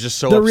 He was just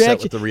so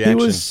upset with the reaction.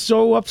 He was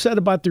so upset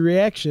about the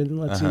reaction.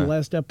 Let's see,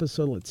 last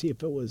episode. Let's see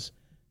if it was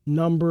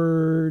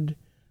numbered.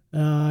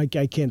 I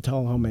can't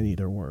tell how many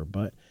there were.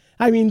 But,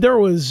 I mean, there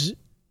was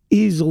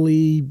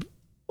easily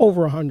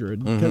over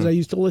 100 because I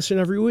used to listen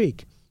every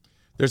week.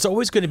 There's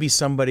always going to be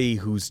somebody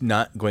who's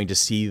not going to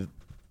see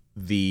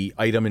the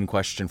item in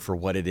question for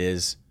what it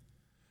is,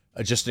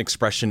 just an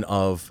expression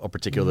of a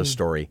particular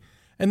story.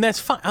 And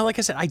that's fine. Like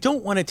I said, I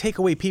don't want to take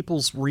away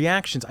people's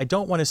reactions. I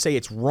don't want to say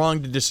it's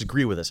wrong to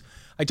disagree with us.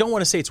 I don't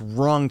want to say it's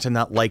wrong to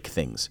not like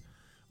things.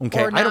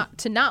 Okay, Or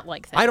to not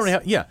like things. I don't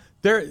have. Yeah,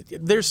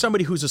 there's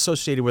somebody who's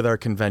associated with our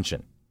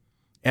convention,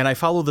 and I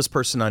follow this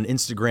person on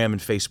Instagram and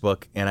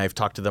Facebook, and I've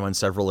talked to them on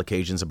several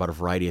occasions about a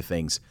variety of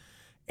things.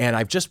 And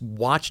I've just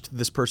watched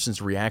this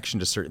person's reaction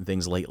to certain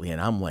things lately,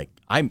 and I'm like,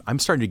 I'm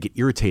starting to get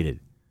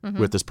irritated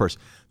with this person.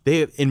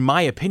 They, in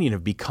my opinion,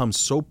 have become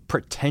so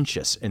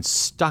pretentious and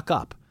stuck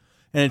up.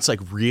 And it's like,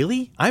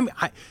 really?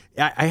 I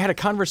had a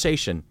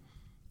conversation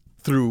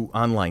through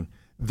online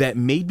that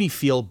made me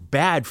feel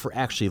bad for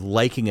actually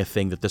liking a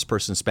thing that this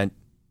person spent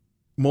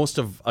most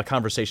of a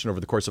conversation over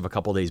the course of a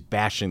couple of days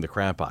bashing the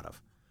crap out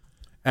of.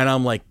 And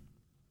I'm like,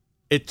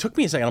 it took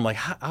me a second. I'm like,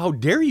 how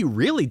dare you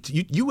really?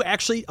 You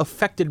actually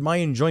affected my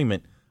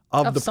enjoyment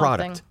of the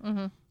product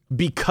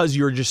because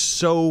you're just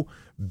so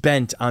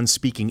bent on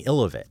speaking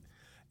ill of it.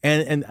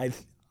 And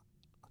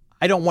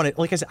I don't want to,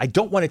 like I said, I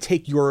don't want to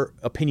take your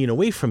opinion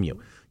away from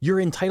you. You're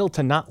entitled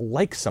to not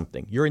like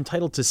something. You're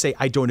entitled to say,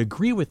 I don't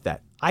agree with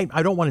that. I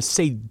don't want to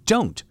say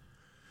don't.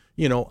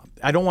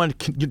 I don't want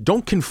to,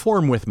 don't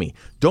conform with me.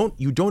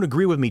 You don't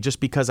agree with me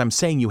just because I'm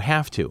saying you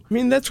have to. I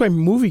mean, that's why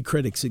movie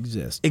critics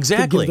exist.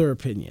 Exactly. To give their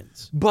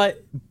opinions.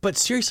 But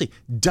seriously,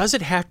 does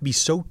it have to be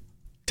so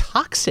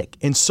toxic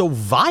and so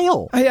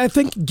vile? I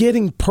think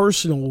getting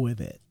personal with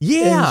it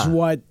is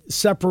what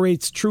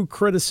separates true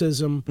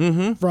criticism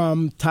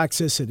from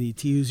toxicity,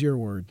 to use your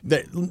word.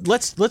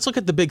 Let's look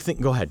at the big thing.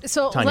 Go ahead.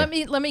 So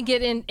Tanya. let me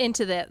get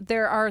into that.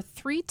 There are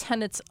 3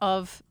 tenets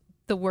of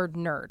the word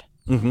nerd.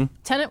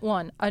 Tenet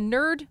 1, a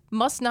nerd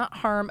must not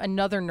harm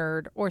another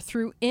nerd or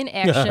through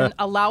inaction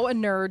allow a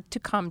nerd to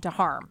come to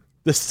harm.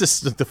 This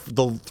is the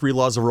 3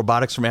 laws of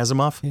robotics from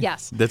Asimov?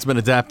 Yes. That's been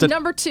adapted?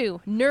 Number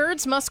 2,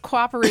 nerds must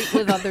cooperate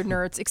with other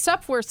nerds,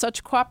 except where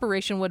such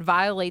cooperation would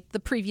violate the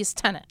previous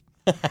tenet.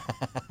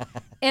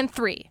 And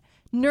 3,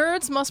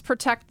 nerds must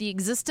protect the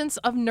existence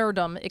of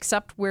nerddom,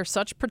 except where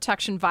such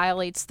protection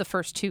violates the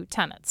first 2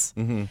 tenets.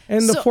 And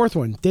the 4th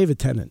one, David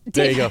Tennant.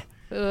 There you go.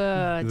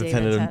 David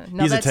Tennant.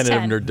 No, he's a that's tenet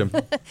of 10.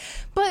 nerddom.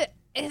 But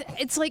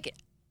it's like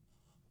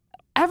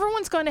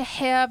everyone's going to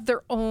have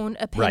their own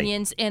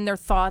opinions and their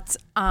thoughts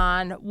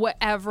on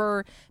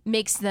whatever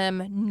makes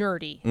them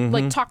nerdy.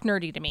 Like, talk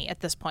nerdy to me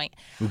at this point.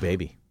 Ooh,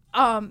 baby.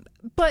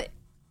 But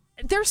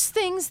there's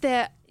things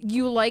that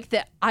you like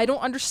that I don't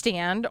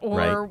understand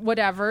or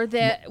whatever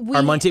that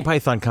our Monty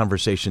Python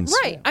conversations.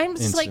 Right. I'm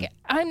just like,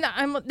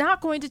 I'm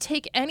not going to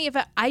take any of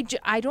it. I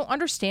don't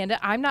understand it.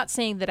 I'm not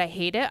saying that I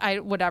hate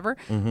it. Whatever.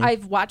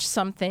 I've watched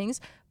some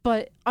things,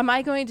 but am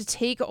I going to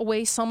take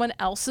away someone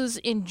else's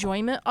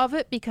enjoyment of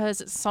it because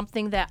it's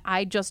something that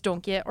I just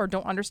don't get or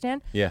don't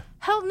understand? Yeah.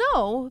 Hell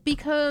no,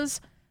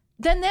 because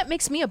then that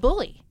makes me a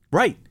bully.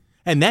 Right.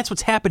 And that's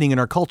what's happening in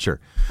our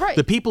culture. Right.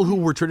 The people who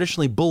were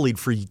traditionally bullied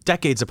for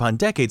decades upon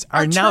decades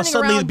are now turning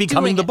suddenly around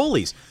becoming doing the it.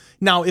 bullies.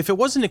 Now, if it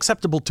wasn't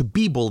acceptable to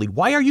be bullied,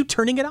 why are you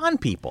turning it on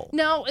people?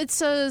 Now it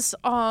says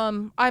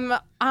I'm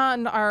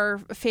on our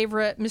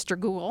favorite Mr.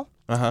 Google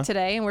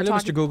today, and we're Hello,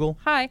 talking. Mr. Google.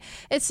 Hi.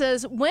 It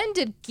says, when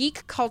did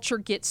geek culture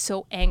get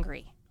so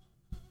angry?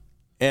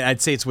 And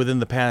I'd say it's within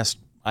the past,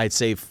 5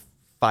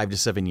 to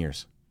 7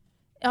 years.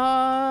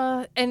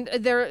 And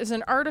there is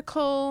an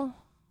article.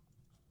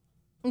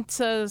 It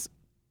says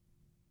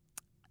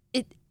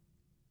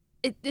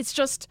it's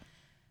just.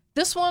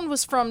 This one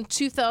was from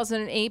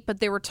 2008, but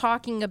they were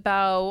talking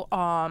about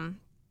 10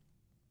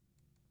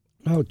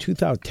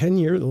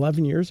 years,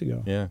 11 years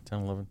ago. Yeah, 10,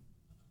 11.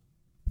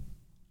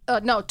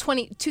 No,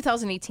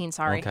 2018,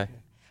 sorry. Okay.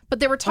 But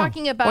they were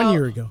talking about 1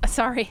 year ago.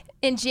 Sorry.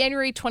 In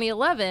January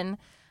 2011,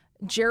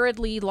 Jared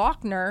Lee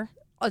Lochner,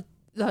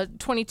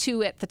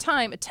 22 at the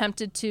time,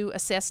 attempted to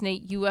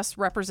assassinate U.S.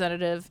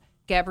 Representative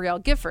Gabrielle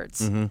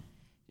Giffords. Mm-hmm.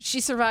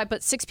 She survived,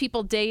 but 6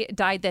 people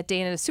died that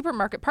day in a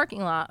supermarket parking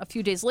lot. A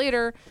few days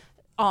later,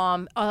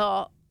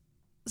 the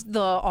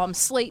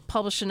Slate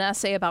published an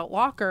essay about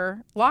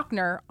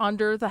Lochner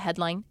under the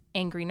headline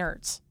 "Angry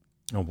Nerds."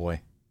 Oh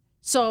boy.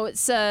 So it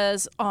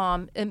says,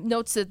 it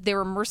notes that they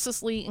were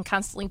mercilessly and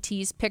constantly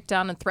teased, picked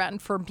on, and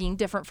threatened for being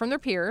different from their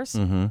peers.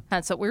 Mm-hmm.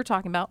 That's what we were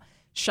talking about.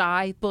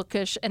 Shy,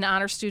 bookish, an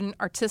honor student,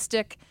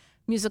 artistic,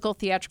 musical,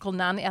 theatrical,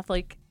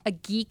 non-athletic, a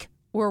geek,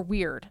 or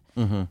weird.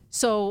 Mm-hmm.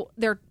 So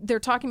they're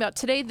talking about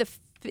today the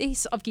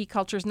face of geek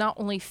culture is not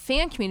only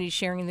fan community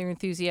sharing their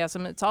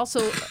enthusiasm, it's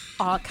also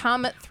a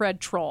comment thread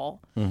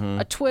troll,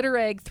 a Twitter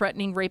egg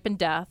threatening rape and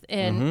death,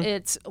 and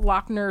it's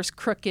Lochner's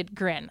crooked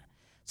grin.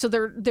 So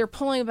they're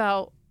pulling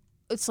about,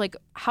 it's like,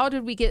 how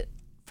did we get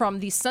from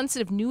these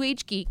sensitive new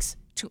age geeks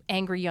to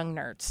angry young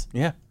nerds?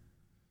 Yeah.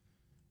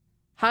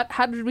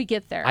 How did we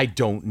get there? I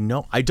don't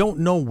know. I don't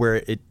know where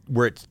it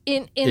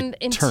in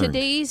turned.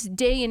 today's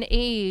day and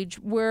age,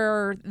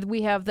 where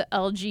we have the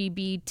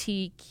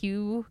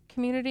LGBTQ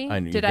community.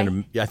 I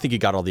think you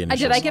got all the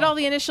initials. Did I get all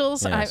the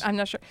initials? Yes. I'm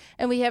not sure.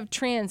 And we have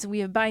trans, we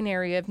have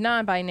binary, we have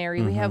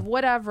non-binary, we have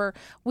whatever.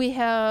 We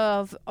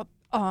have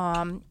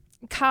cosplaying,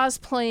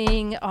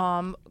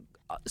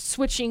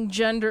 switching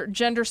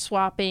gender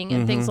swapping,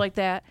 and things like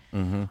that.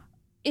 Mm-hmm.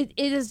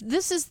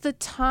 This is the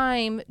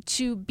time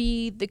to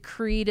be the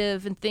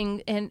creative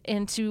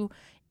and to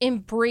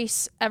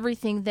embrace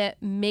everything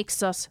that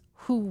makes us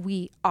who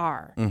we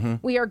are. Mm-hmm.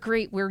 We are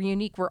great. We're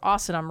unique. We're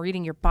awesome. I'm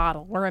reading your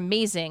bottle. We're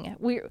amazing.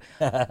 We're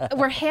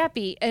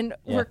happy, and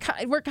we're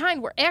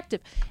kind. We're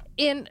active.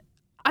 And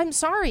I'm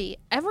sorry,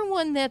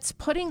 everyone that's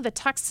putting the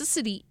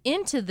toxicity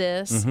into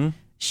this,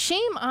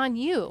 shame on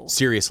you.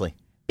 Seriously.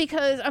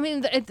 Because, I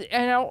mean, and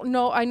I don't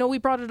know, I know we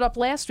brought it up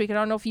last week, and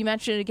I don't know if you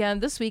mentioned it again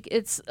this week.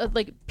 It's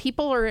like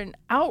people are in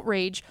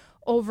outrage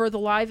over the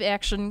live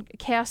action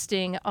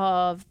casting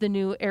of the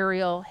new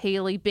Ariel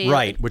Haley Bailey.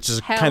 Right, which is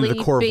kind of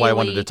the core of why I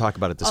wanted to talk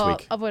about it this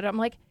week. Of what I'm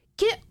like,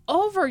 get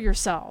over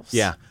yourselves.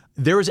 Yeah.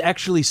 There was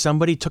actually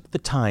somebody took the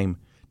time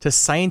to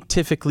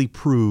scientifically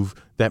prove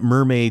that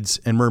mermaids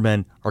and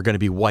mermen are going to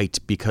be white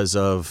because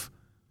of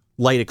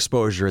light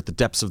exposure at the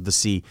depths of the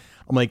sea.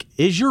 I'm like,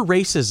 is your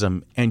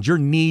racism and your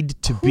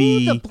need to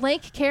be the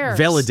blank cares?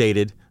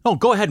 Validated? Oh,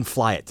 go ahead and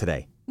fly it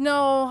today.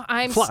 No,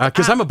 I'm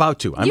because I'm about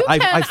to.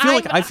 I feel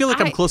like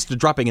I'm I- close to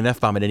dropping an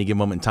F-bomb at any given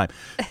moment in time.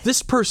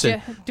 This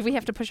person, Do we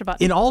have to push a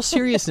button? in all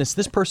seriousness,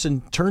 this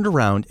person turned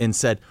around and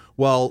said,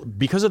 well,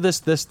 because of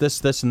this,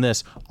 and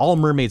this, all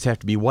mermaids have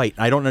to be white.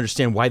 I don't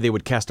understand why they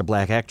would cast a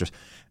black actress.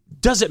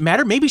 Does it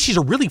matter? Maybe she's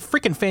a really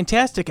freaking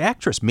fantastic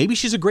actress. Maybe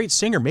she's a great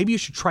singer. Maybe you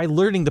should try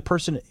learning the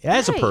person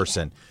as a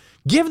person.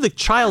 Give the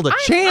child a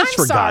chance, I'm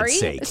for sorry. God's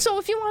sake. So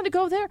if you want to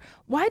go there,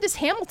 why does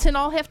Hamilton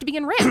all have to be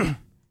in red?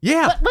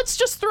 Yeah. Let's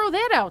just throw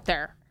that out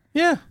there.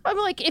 Yeah. I'm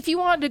like, if you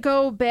wanted to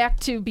go back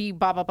to be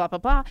blah, blah, blah, blah,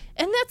 blah,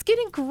 and that's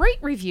getting great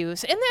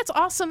reviews, and that's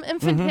awesome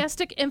and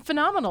fantastic and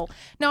phenomenal.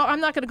 Now, I'm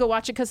not going to go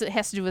watch it because it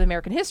has to do with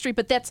American history,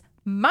 but that's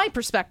my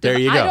perspective. There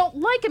you go. I don't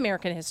like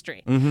American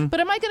history. But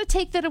am I going to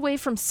take that away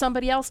from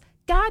somebody else?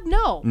 God,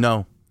 no.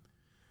 No.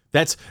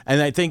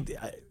 And I think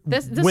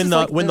This when is the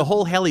like when the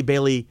whole Halle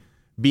Bailey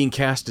being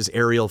cast as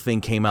Ariel thing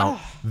came out,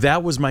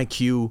 that was my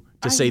cue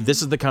to say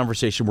this is the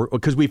conversation,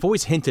 because we've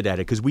always hinted at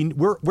it, because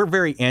we're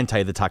very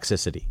anti the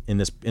toxicity in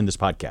this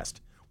podcast.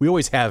 We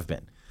always have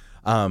been.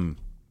 And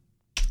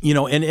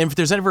if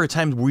there's ever a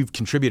time where we've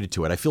contributed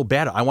to it, I feel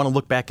bad. I want to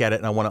look back at it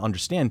and I want to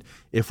understand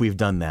if we've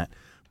done that.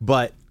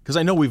 But because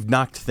I know we've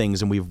knocked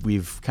things and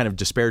we've kind of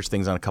disparaged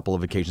things on a couple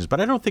of occasions,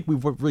 but I don't think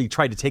we've really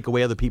tried to take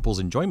away other people's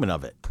enjoyment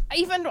of it.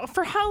 Even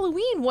for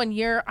Halloween one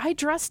year, I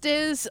dressed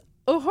as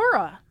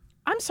Uhura.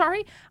 I'm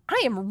sorry,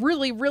 I am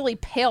really, really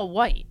pale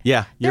white.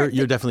 Yeah, you're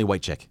definitely a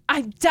white chick.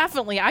 I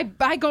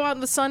go out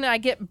in the sun and I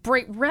get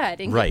bright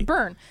red and get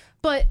burned.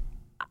 But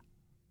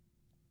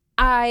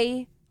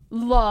I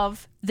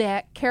love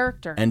that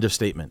character. End of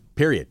statement.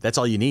 Period. That's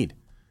all you need.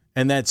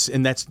 And that's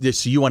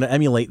just, you want to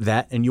emulate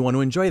that and you want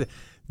to enjoy that.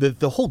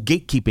 the whole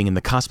gatekeeping in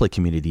the cosplay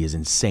community is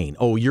insane.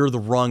 Oh, you're the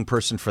wrong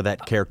person for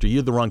that character.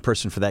 You're the wrong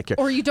person for that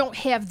character. Or you don't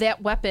have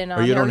that weapon on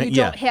Or you there. don't Or you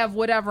don't have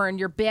whatever, and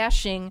you're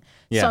bashing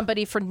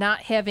somebody for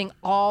not having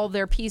all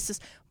their pieces.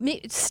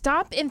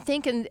 Stop and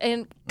think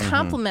and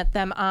compliment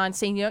them on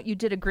saying, you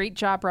did a great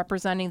job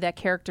representing that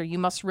character. You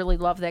must really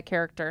love that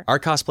character. Our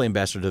cosplay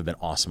ambassadors have been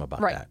awesome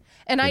about that.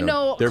 And I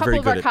know a couple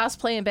of our cosplay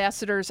cosplay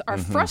ambassadors are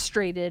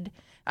frustrated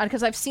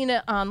because I've seen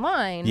it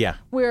online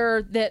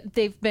where that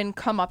they've been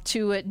come up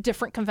to at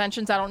different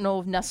conventions. I don't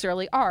know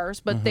necessarily ours,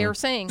 but they're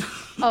saying,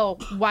 "Oh,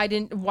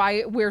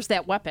 where's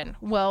that weapon?"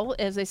 Well,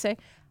 as they say,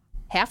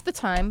 half the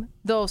time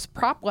those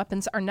prop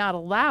weapons are not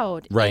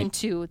allowed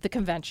into the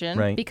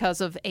convention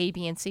because of A,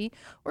 B, and C,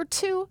 or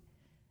 2,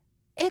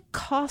 it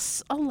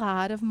costs a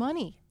lot of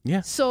money.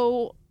 Yeah.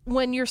 So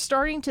when you're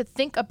starting to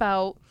think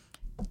about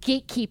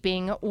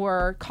gatekeeping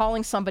or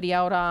calling somebody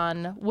out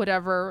on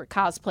whatever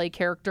cosplay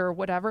character or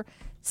whatever,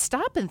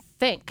 stop and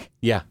think.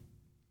 Yeah.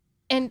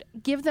 And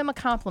give them a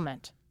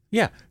compliment.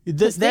 Yeah.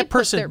 That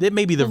person, that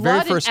may be the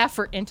very first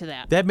effort into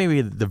that. That may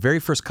be the very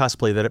first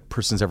cosplay that a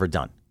person's ever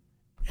done.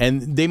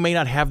 And they may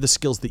not have the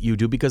skills that you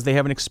do because they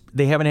haven't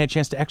had a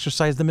chance to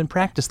exercise them and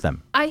practice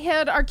them. I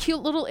had our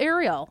cute little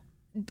Ariel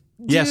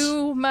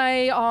do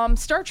my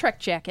Star Trek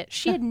jacket.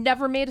 She had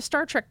never made a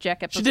Star Trek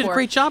jacket before. She did a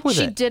great job with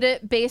it. She did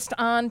it based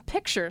on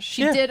pictures.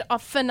 She did a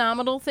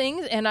phenomenal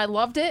thing, and I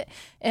loved it.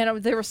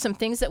 And there were some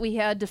things that we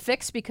had to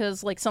fix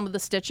because, like, some of the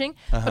stitching.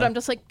 But I'm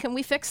just like, can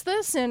we fix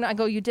this? And I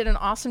go, you did an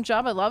awesome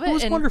job. I love it. It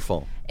was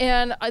wonderful.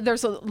 And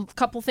there's a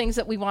couple things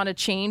that we want to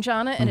change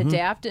on it and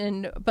adapt.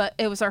 But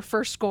it was our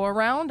first go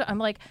around. I'm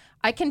like,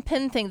 I can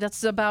pin things.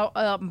 That's about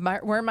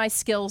where my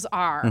skills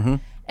are.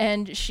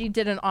 And she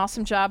did an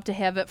awesome job to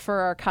have it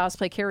for our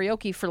cosplay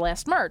karaoke for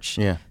last March.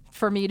 Yeah.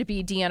 For me to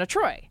be Deanna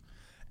Troi.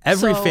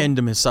 Every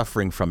fandom is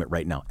suffering from it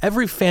right now.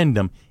 Every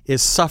fandom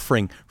is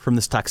suffering from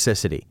this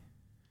toxicity.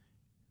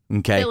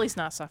 Okay. Billy's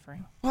not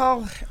suffering.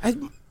 Well,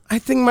 I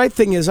think my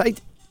thing is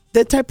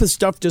that type of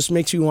stuff just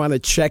makes you want to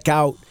check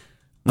out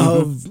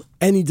of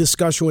any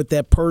discussion with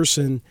that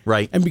person,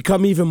 right? And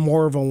become even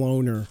more of a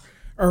loner,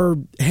 or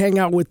hang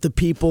out with the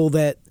people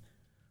that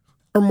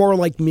are more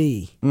like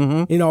me,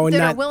 and That not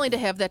are willing to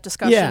have that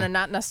discussion and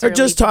not necessarily or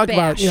just talk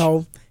bash.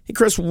 about, hey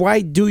Chris,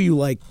 why do you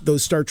like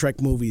those Star Trek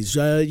movies?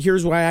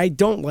 Here's why I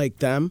don't like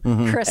them.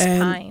 Chris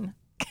Pine.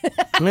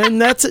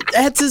 And that's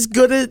as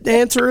good an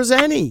answer as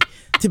any,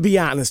 to be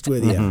honest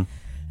with you.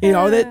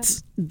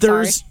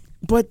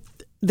 But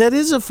that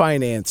is a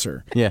fine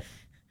answer. Yeah.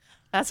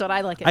 That's what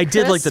I like. I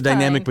did like the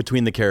dynamic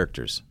between the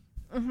characters.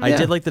 I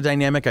did like the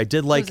dynamic. I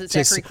did like.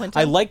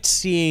 I liked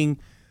seeing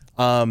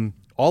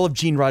all of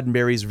Gene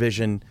Roddenberry's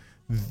vision,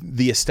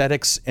 the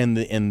aesthetics and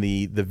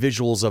the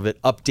visuals of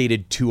it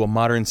updated to a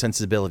modern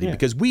sensibility,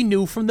 because we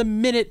knew from the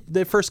minute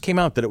that it first came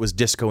out that it was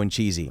disco and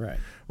cheesy,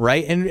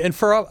 right? And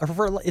for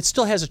it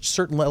still has a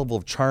certain level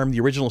of charm.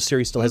 The original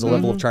series still has a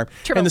level of charm,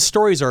 and the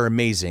stories are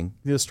amazing.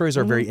 The stories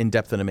are very in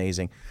depth and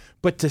amazing.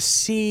 But to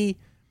see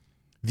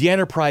the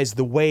Enterprise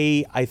the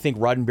way I think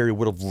Roddenberry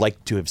would have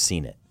liked to have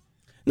seen it.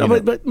 No,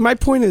 but my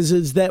point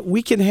is that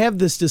we can have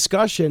this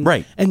discussion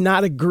and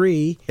not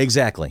agree.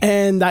 Exactly.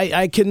 And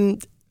I can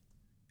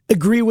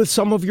agree with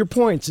some of your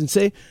points and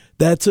say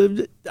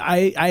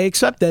I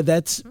accept that.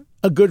 That's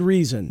a good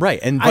reason. Right.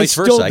 And vice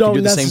versa. I can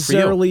do the same for you.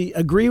 I still don't necessarily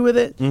agree with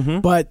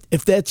it, but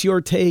if that's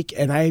your take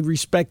and I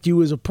respect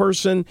you as a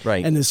person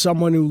and as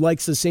someone who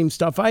likes the same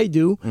stuff I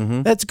do,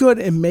 that's good.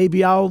 And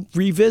maybe I'll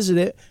revisit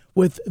it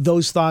with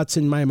those thoughts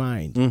in my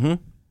mind.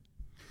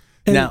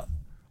 Now,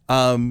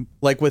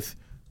 like with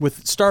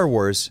Star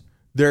Wars,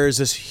 there is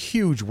this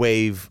huge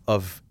wave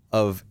of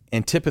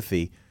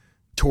antipathy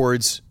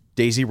towards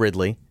Daisy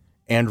Ridley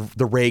and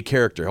the Rey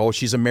character. Oh,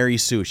 she's a Mary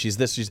Sue. She's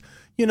this. She's.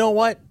 You know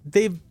what?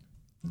 They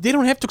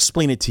don't have to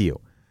explain it to you.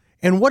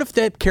 And what if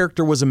that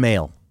character was a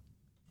male?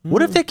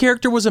 What if that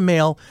character was a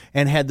male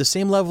and had the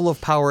same level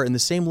of power and the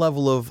same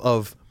level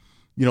of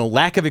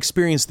lack of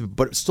experience,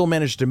 but still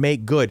managed to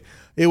make good?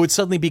 It would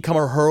suddenly become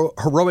a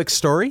heroic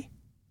story.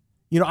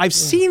 I've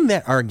seen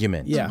that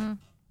argument. Yeah.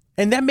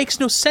 And that makes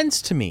no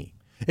sense to me.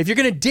 If you're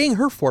going to ding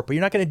her for it, but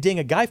you're not going to ding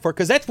a guy for it,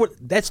 because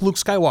that's Luke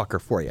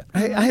Skywalker for you.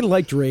 I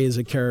liked Rey as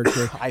a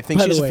character. I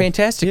think she's a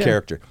fantastic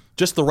character.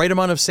 Just the right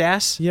amount of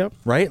sass. Yep.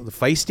 Right?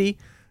 Feisty.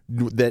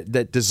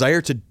 That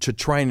desire to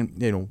try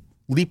and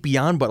leap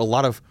beyond, but a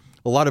lot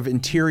of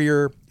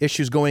interior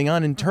issues going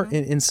on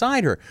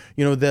inside her.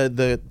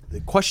 The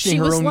questioning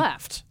her own. She was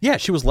left. Yeah,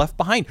 she was left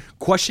behind,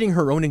 questioning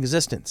her own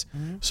existence.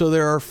 So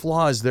there are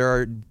flaws. There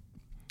are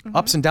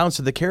ups and downs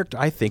to the character.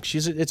 I think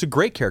it's a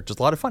great character.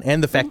 It's a lot of fun,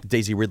 and the fact that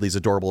Daisy Ridley's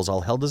adorable as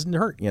all hell doesn't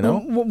hurt.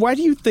 Why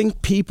do you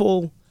think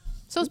people?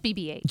 So is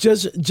BB-8.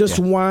 Just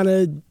want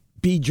to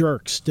be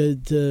jerks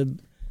because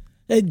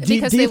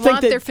they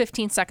want their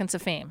 15 seconds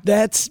of fame.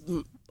 That's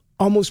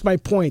almost my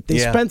point. They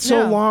spent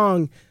so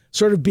long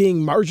sort of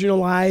being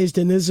marginalized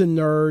and is a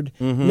nerd.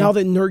 Now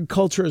that nerd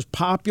culture is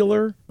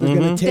popular, they're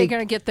going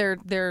to get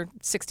their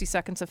 60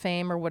 seconds of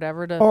fame or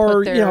whatever to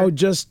put their...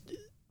 just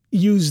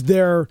use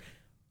their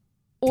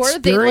Or they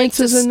like to experience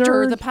as a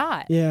stir nerd. the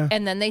pot. Yeah.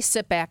 And then they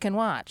sit back and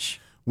watch.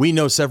 We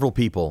know several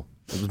people.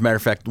 As a matter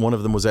of fact, one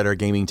of them was at our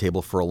gaming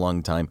table for a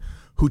long time,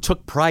 who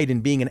took pride in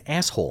being an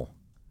asshole.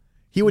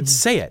 He would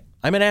say it.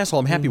 I'm an asshole.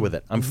 I'm happy with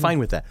it. I'm fine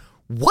with that.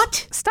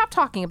 What? Stop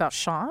talking about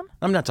Sean.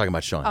 I'm not talking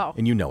about Sean,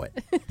 and you know it.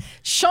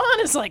 Sean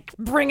is like,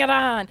 bring it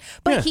on.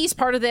 But Yeah. he's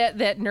part of that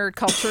nerd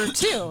culture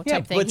too. Yeah,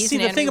 type thing. but He's see,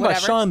 an the thing anime, about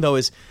whatever. Sean though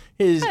is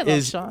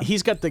Sean.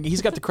 he's got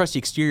the crusty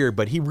exterior,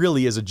 but he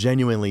really is a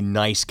genuinely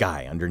nice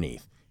guy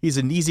underneath. He's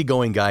an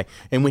easygoing guy,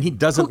 and when he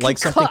doesn't can like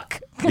something,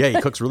 cook. yeah,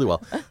 he cooks really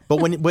well. But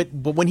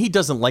when he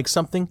doesn't like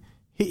something,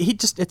 he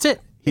just it's it.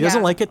 He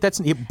doesn't Yeah. like it. But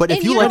if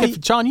And you you like know-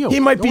 it, Sean, you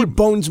He might be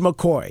Bones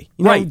McCoy.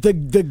 You know, Right.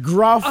 the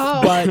gruff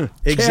but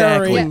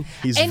Exactly. caring.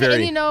 He's and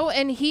very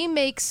and he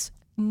makes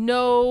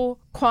no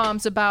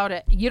qualms about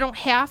it. You don't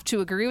have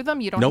to agree with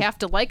him. You don't Nope. have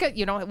to like it.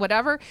 You don't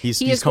whatever. He's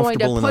he is going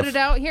to comfortable put enough. it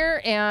out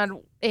here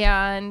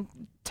and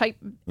type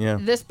Yeah.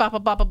 this blah blah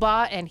blah blah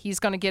blah, and he's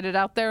going to get it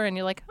out there, and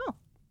you're like, oh,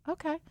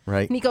 okay,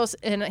 Right. And he goes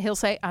and he'll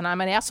say, and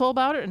I'm an asshole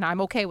about it, and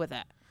I'm okay with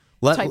it.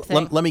 type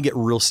thing. Let me get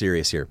real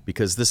serious here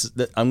because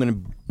I'm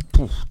going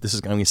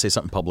to say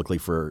something publicly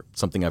for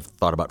something I've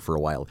thought about for a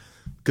while.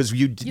 Because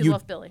You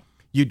love Billy.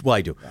 Well,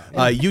 I do.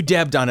 You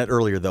dabbed on it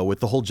earlier, though,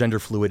 with the whole gender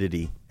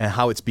fluidity and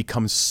how it's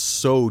become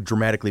so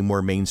dramatically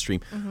more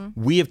mainstream. Mm-hmm.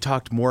 We have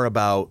talked more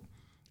about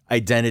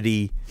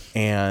identity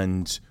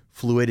and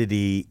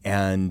fluidity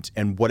and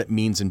what it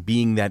means and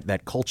being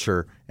that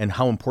culture and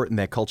how important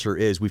that culture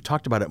is. We've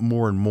talked about it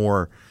more and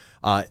more,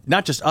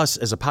 not just us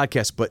as a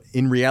podcast, but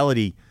in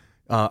reality,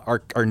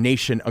 our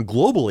nation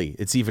globally,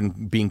 it's even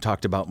being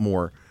talked about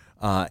more,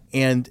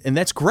 and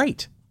that's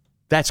great.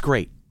 That's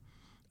great.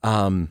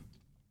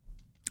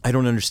 I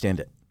don't understand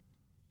it.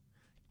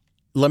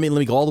 Let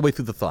me go all the way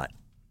through the thought.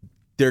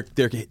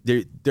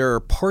 There are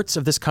parts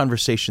of this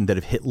conversation that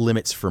have hit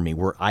limits for me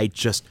where I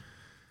just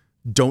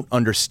don't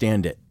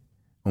understand it.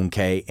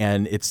 Okay,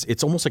 and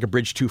it's almost like a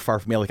bridge too far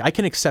for me. Like I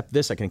can accept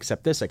this, I can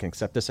accept this, I can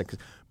accept this,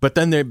 but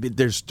then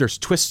there's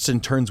twists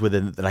and turns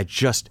within it that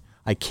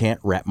I can't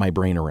wrap my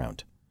brain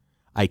around.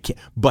 I can't.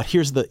 But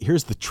here's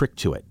the trick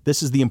to it.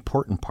 This is the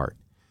important part.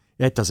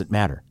 It doesn't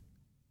matter.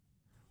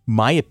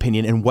 My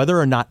opinion and whether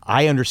or not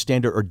I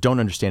understand it or don't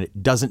understand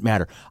it doesn't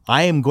matter.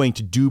 I am going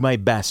to do my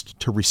best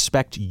to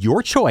respect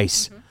your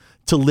choice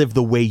to live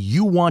the way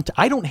you want.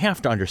 I don't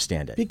have to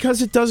understand it.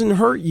 Because it doesn't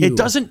hurt you. It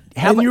doesn't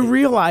have and you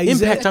realize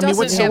impact that on me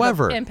Doesn't have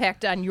whatsoever. an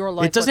impact on your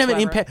life. It doesn't have an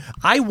whatsoever. impact.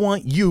 I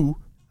want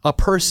you, a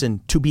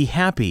person, to be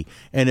happy.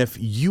 And if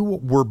you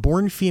were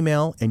born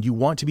female and you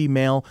want to be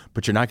male,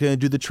 but you're not going to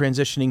do the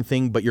transitioning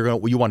thing, but you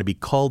want to be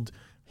called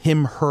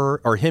him,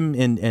 her, or him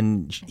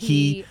and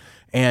he,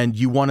 and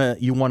you want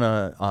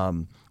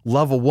to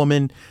love a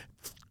woman,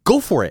 go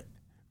for it.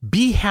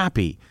 Be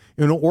happy.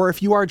 Or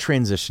if you are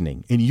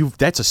transitioning and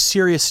that's a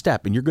serious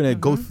step and you're going to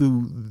go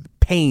through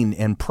pain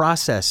and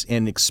process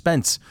and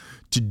expense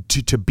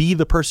to be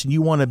the person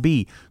you want to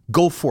be,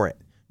 go for it.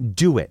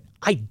 Do it.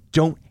 I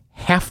don't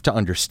have to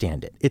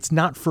understand it. It's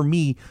not for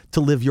me to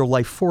live your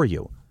life for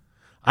you.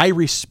 I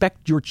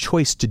respect your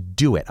choice to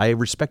do it. I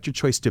respect your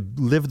choice to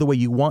live the way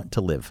you want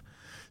to live.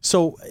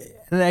 So,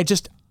 and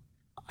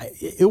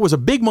it was a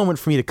big moment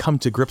for me to come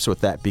to grips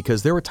with that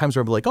because there were times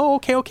where I'd be like, oh,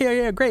 okay,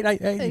 yeah, great.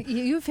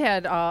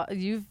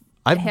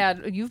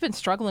 You've been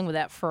struggling with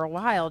that for a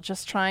while,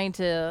 just trying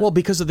to. Well,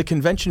 because of the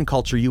convention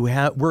culture,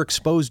 we're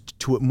exposed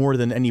to it more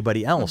than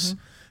anybody else.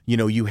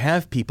 You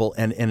have people,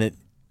 and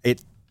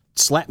it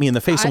slapped me in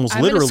the face almost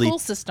I'm literally. in a school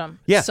system.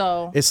 Yeah,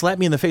 So it slapped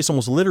me in the face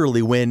almost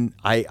literally when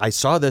I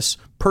saw this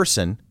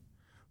person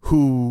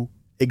who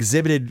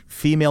exhibited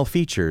female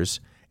features,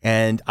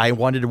 and I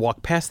wanted to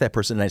walk past that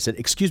person, and I said,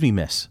 "Excuse me,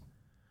 miss,"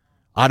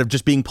 out of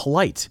just being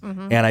polite.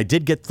 And I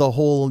did get the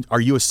whole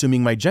 "Are you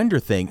assuming my gender?"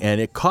 thing, and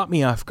it caught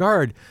me off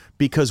guard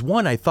because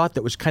one, I thought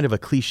that was kind of a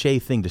cliche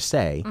thing to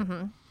say,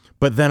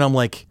 but then I'm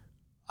like,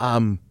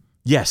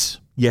 yes,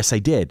 I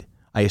did.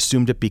 I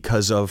assumed it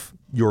because of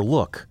your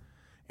look.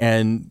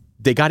 And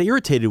they got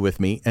irritated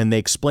with me and they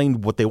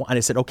explained what they want. And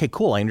I said, okay,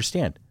 cool. I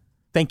understand.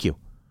 Thank you.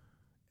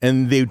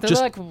 And they're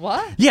just like,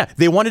 what? Yeah.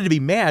 They wanted to be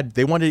mad.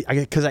 They wanted,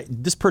 because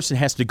this person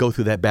has to go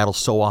through that battle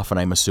so often,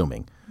 I'm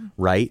assuming.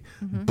 Right.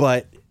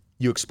 But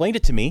you explained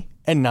it to me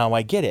and now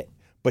I get it.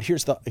 But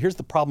here's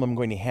the problem I'm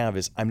going to have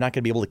is I'm not going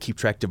to be able to keep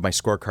track of my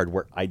scorecard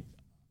where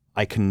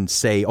I can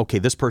say, okay,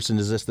 this person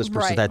is this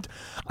person is that.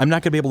 I'm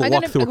not going to be able to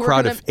walk through a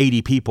crowd of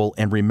 80 people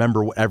and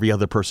remember what every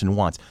other person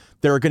wants.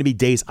 There are going to be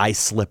days I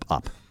slip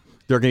up.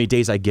 There are going to be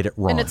days I get it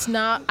wrong. And it's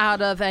not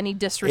out of any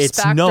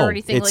disrespect or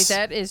anything like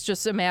that. It's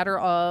just a matter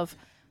of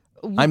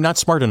I'm not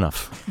smart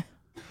enough.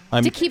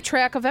 to keep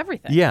track of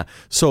everything. Yeah.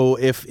 So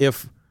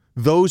if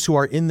those who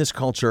are in this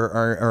culture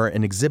are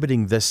and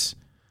exhibiting this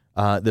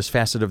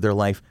facet of their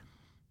life,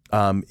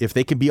 if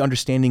they can be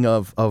understanding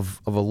of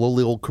a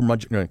lowly old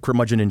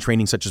curmudgeon in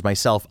training such as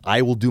myself,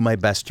 I will do my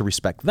best to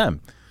respect them.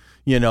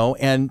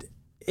 And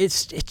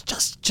it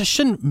just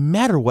shouldn't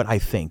matter what I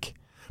think.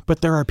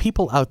 But there are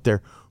people out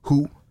there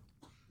who.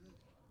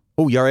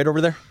 Oh, you all right over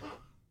there?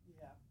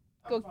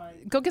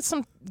 Go get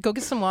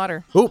some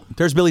water. Oh,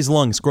 there's Billy's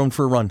lungs growing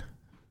for a run.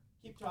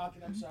 Keep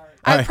talking. I'm sorry.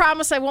 I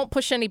promise I won't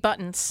push any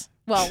buttons.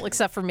 Well,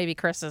 except for maybe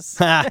Chris's.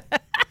 I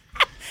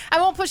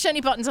won't push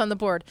any buttons on the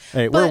board.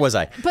 Hey, where was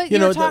I? But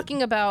you're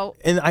talking about,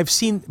 and I've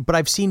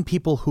seen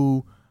people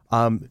who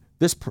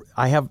there's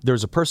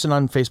a person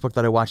on Facebook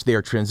that I watch. They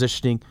are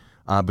transitioning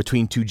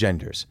between two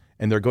genders,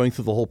 and they're going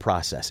through the whole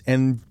process.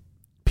 And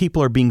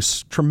people are being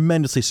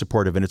tremendously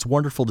supportive, and it's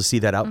wonderful to see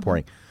that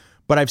outpouring.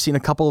 But I've seen a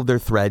couple of their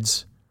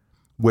threads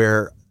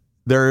where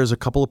there is a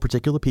couple of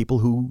particular people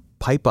who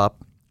pipe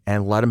up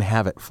and let them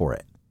have it for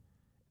it.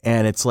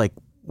 And it's like,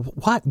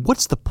 what?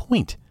 What's the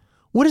point?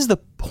 What is the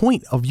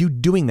point of you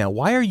doing that?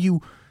 Why are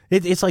you...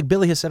 It's like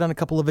Billy has said on a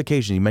couple of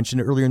occasions. You mentioned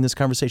it earlier in this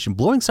conversation.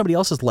 Blowing somebody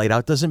else's light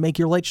out doesn't make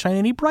your light shine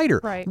any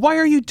brighter. Right. Why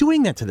are you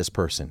doing that to this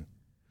person?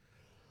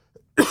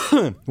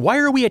 Why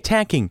are we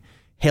attacking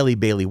Haley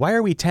Bailey? Why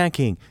are we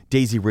attacking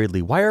Daisy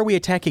Ridley? Why are we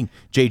attacking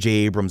J.J.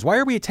 Abrams? Why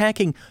are we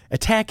attacking,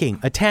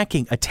 viciously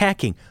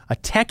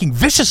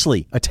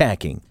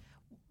attacking?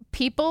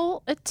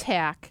 People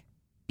attack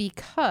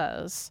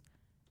because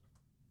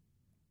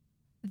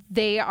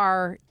they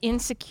are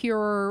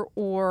insecure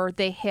or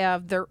they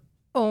have their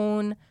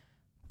own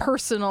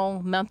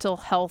personal mental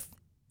health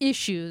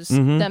issues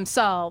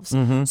themselves.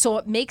 So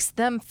it makes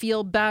them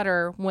feel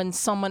better when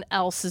someone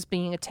else is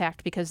being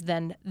attacked because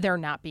then they're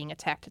not being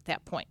attacked at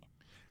that point.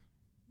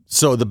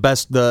 So the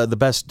best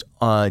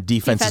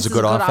defense is a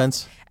good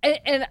offense?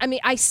 And I mean,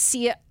 I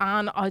see it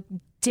on a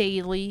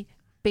daily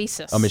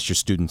basis. Amidst your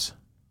students?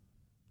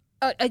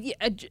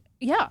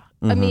 Yeah.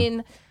 I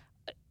mean,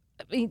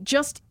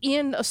 just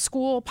in a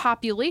school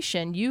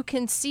population, you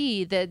can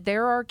see that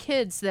there are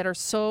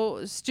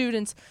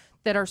students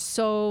that are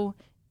so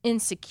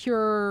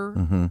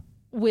insecure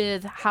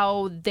with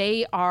how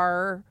they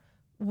are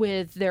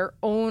with their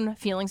own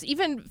feelings,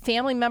 even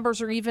family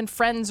members or even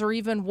friends or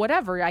even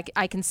whatever.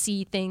 I can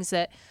see things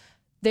that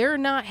they're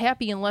not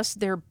happy unless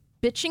they're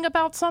bitching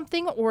about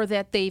something or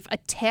that they've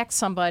attacked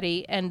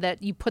somebody and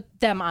that you put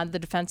them on the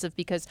defensive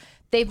because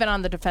they've been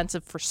on the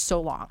defensive for so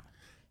long.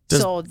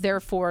 So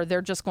therefore,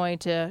 they're just going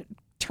to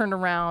turn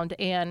around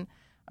and,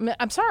 I mean,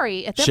 I'm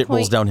sorry, at that shit point,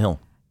 rolls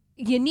downhill.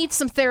 You need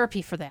some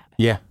therapy for that.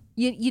 Yeah.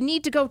 You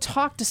need to go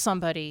talk to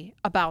somebody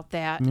about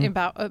that,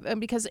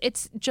 because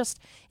it's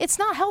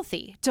not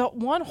healthy to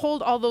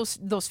hold all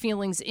those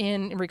feelings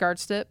in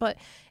regards to it. But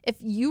if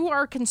you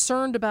are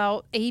concerned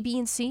about A, B,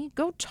 and C,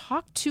 go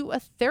talk to a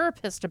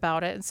therapist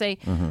about it and say,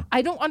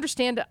 I don't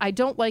understand it, I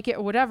don't like it,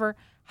 or whatever.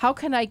 How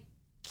can I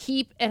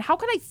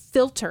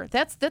filter?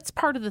 That's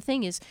part of the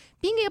thing, is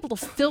being able to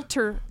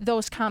filter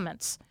those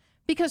comments,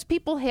 because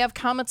people have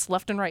comments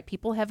left and right.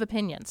 People have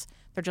opinions.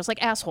 They're just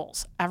like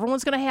assholes.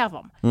 Everyone's going to have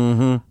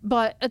them.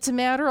 But it's a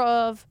matter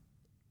of,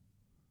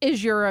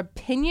 is your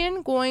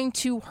opinion going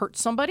to hurt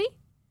somebody?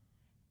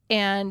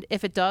 And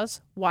if it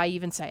does, why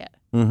even say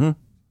it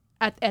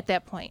at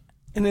that point?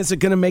 And is it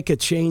going to make a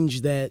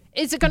change that...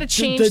 Is it going to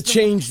change...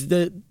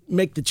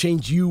 make the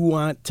change you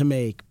want to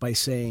make by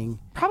saying...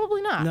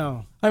 Probably not.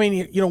 No. I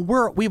mean,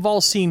 we've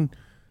all seen,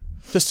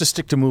 just to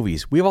stick to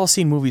movies, we've all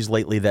seen movies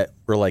lately that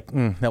were like,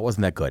 that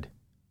wasn't that good.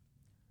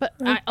 But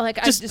I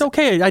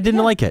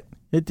didn't like it.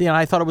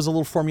 I thought it was a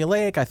little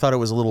formulaic. I thought it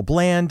was a little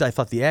bland. I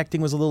thought the acting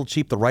was a little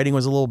cheap. The writing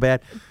was a little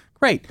bad.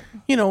 Great.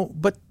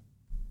 But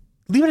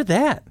leave it at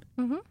that.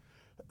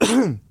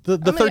 The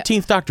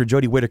 13th Doctor,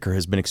 Jodie Whittaker,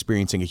 has been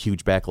experiencing a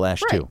huge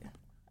backlash, too.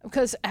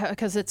 Because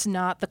it's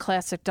not the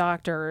classic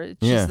Doctor.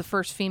 She's the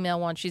first female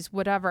one. She's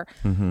whatever.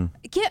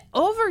 Get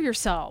over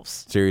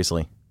yourselves.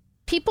 Seriously.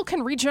 People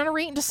can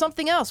regenerate into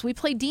something else. We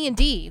play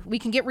D&D. We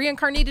can get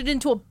reincarnated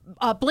into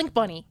a Blink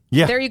Bunny.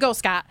 Yeah. There you go,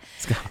 Scott.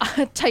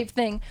 Type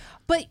thing.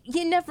 But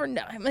you never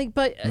know.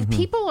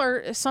 People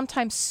are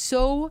sometimes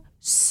so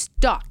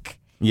stuck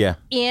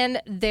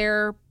in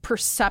their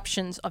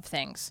perceptions of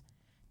things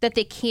that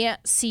they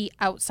can't see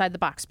outside the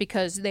box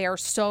because they are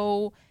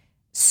so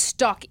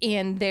stuck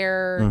in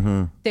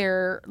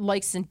their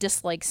likes and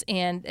dislikes,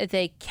 and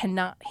they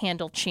cannot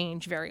handle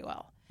change very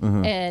well.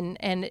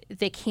 And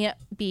they can't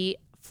be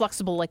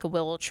flexible like a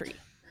willow tree.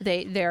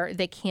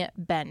 They can't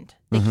bend.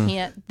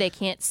 They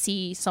can't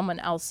see someone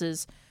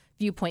else's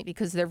viewpoint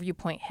because their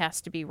viewpoint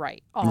has to be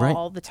right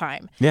all the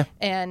time. Yeah.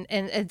 And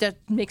that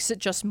makes it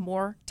just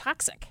more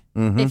toxic.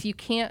 If you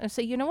can't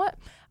say, you know what,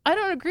 I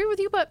don't agree with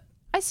you, but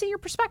I see your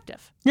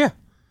perspective. Yeah.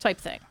 Type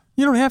thing.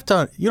 You don't have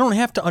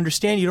to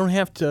understand. You don't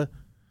have to,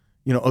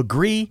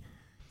 agree.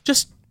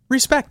 Just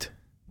respect.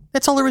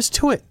 That's all there is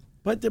to it.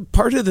 But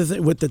part of the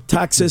thing with the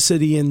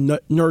toxicity in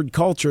nerd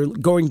culture,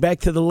 going back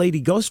to the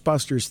Lady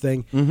Ghostbusters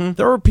thing,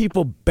 there are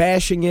people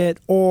bashing it,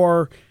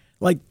 or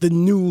like the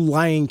new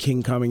Lion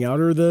King coming out,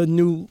 or the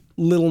new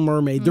Little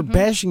Mermaid. They're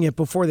bashing it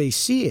before they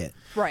see it.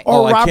 Right.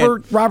 Or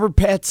Robert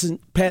Pattinson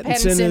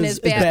is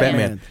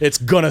Batman. It's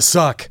gonna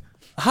suck.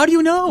 How do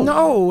you know?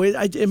 No,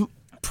 it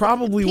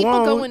probably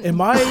won't. It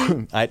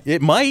might.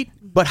 It might.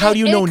 But how do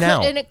you know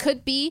now? And it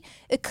could be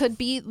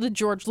the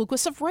George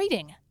Lucas of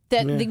writing.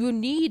 that you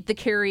need the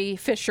Carrie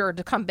Fisher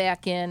to come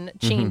back in,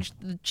 change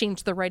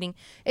the writing.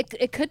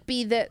 It could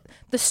be that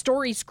the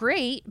story's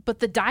great, but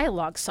the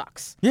dialogue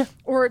sucks. Yeah.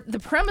 Or the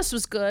premise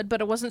was good, but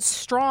it wasn't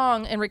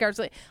strong in regards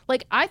to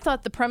like I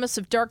thought the premise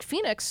of Dark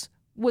Phoenix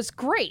was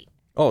great.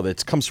 Oh,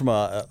 that comes from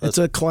it's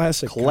a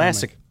classic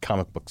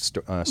comic book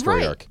story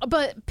right. arc.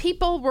 But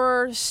people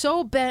were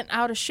so bent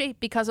out of shape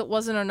because it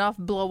wasn't enough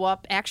blow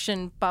up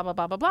action, blah blah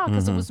blah blah blah.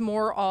 Because it was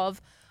more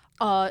of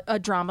a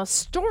drama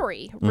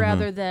story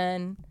rather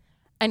than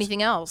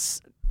anything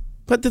else.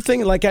 But the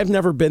thing, like, I've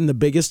never been the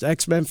biggest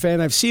X-Men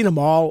fan. I've seen them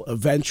all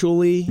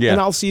eventually, and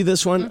I'll see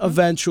this one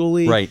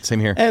eventually. Right, same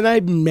here. And I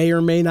may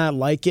or may not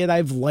like it.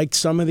 I've liked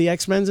some of the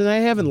X-Men's, and I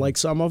haven't liked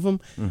some of them.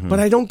 But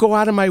I don't go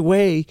out of my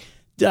way.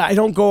 I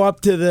don't go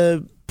up to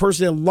the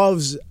person that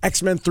loves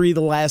X-Men 3: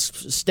 The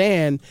Last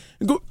Stand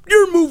and go,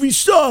 your movie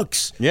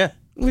sucks. Yeah.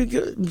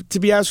 To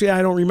be honest with you,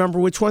 I don't remember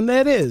which one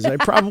that is. I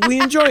probably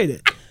enjoyed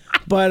it.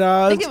 But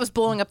I think it was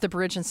blowing up the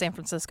bridge in San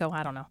Francisco.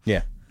 I don't know.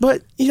 Yeah.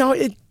 But,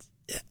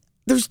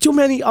 there's too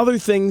many other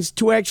things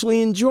to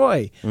actually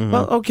enjoy.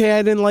 Well, okay,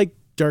 I didn't like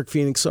Dark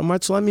Phoenix so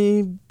much. Let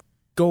me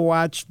go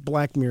watch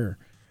Black Mirror.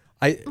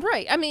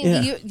 Right. I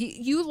mean,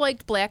 you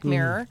liked Black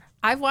Mirror.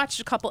 I've watched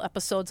a couple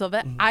episodes of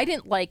it. I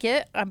didn't like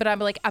it, but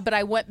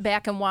I went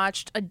back and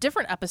watched a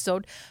different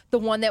episode, the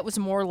one that was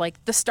more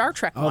like the Star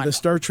Trek one. Oh, the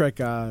Star Trek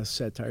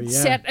satire,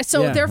 yeah.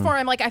 Therefore,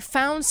 I'm like, I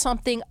found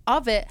something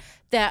of it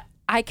that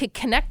I could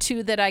connect to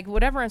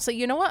and say,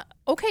 you know what?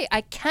 Okay, I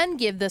can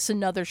give this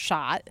another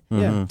shot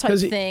type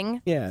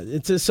thing.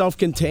 It's a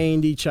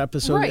self-contained each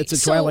episode. Right. It's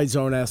a Twilight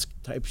Zone-esque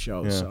type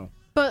show. So,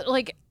 but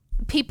like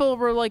people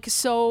were like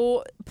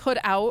so put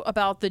out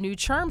about the new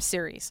Charmed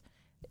series.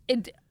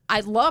 I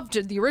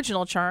loved the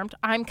original Charmed.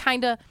 I'm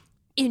kind of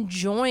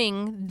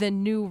enjoying the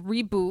new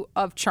reboot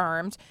of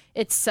Charmed.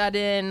 It's set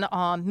in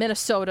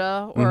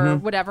Minnesota or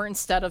whatever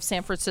instead of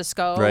San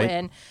Francisco,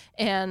 right.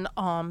 and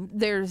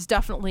there's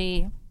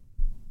definitely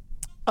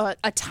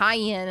a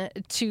tie-in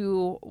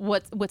to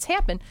what's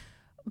happened,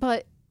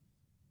 but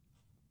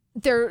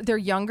they're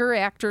younger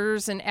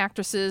actors and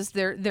actresses.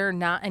 They're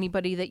not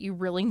anybody that you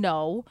really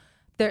know.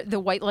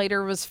 The White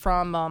Lighter was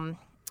from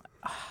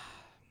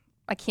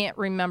I can't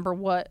remember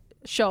what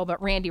show,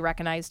 but Randy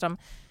recognized him.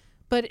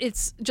 But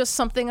it's just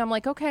something I'm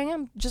like, okay,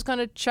 I'm just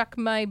gonna check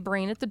my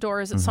brain at the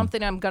door. Is it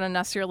something I'm gonna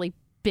necessarily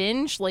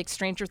binge like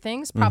Stranger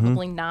Things?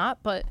 Probably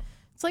not, but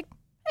it's like,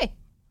 hey,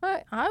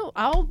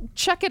 I'll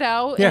check it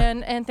out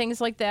and things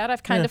like that.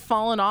 I've kind of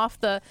fallen off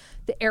the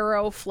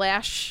Arrow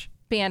Flash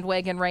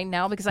bandwagon right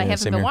now because I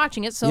haven't been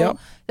watching it, so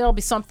that'll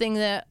be something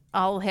that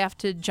I'll have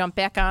to jump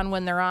back on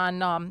when they're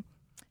on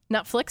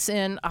Netflix.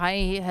 And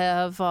I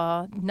have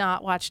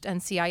not watched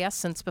NCIS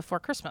since before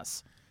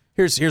Christmas.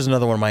 Here's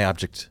another one of my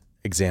object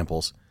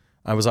examples.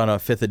 I was on a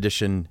 5th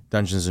edition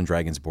Dungeons and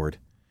Dragons board,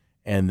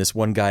 and this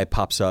one guy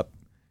pops up,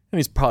 and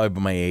he's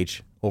probably my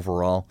age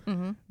overall,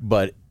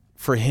 but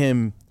for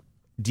him,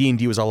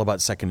 D&D was all about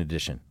 2nd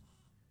edition.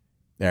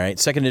 All right,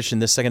 2nd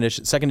edition,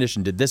 second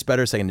edition did this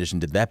better, 2nd edition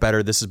did that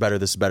better, this is better,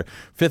 this is better.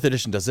 5th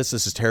edition does this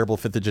is terrible,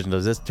 5th edition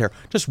does this terrible.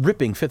 Just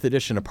ripping 5th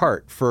edition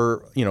apart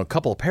for, a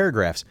couple of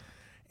paragraphs.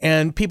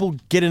 And people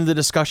get into the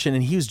discussion,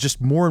 and he was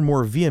just more and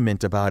more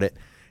vehement about it.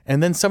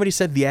 And then somebody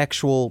said the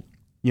actual,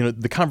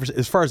 the conversation,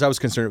 as far as I was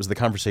concerned, it was the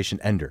conversation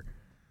ender.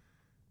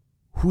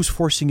 Who's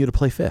forcing you to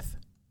play 5th?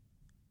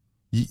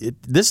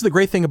 This is the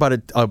great thing about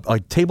a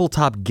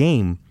tabletop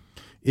game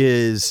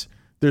is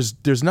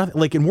there's nothing,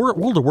 like in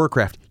World of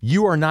Warcraft,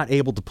 you are not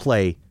able to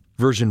play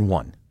version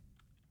 1.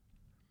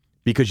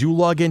 Because you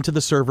log into the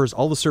servers,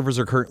 all the servers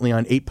are currently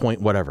on 8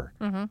 point whatever,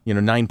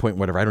 9 point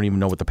whatever. I don't even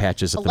know what the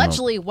patch is at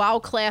Allegedly, the moment. WoW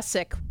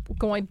Classic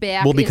going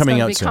back will be is coming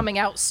going out to be soon. coming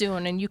out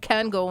soon, and you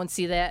can go and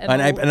see that.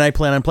 And I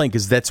plan on playing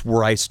because that's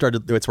where I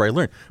started. That's where I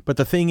learned. But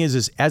the thing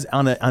is as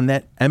on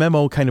that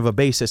MMO kind of a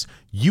basis,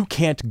 you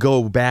can't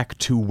go back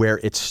to where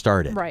it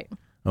started. Right.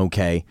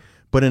 Okay.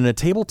 But in a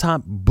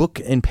tabletop book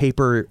and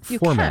paper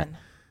format, can.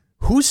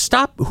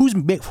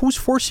 Who's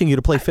forcing you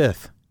to play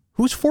 5th?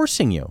 Who's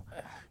forcing you?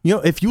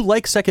 If you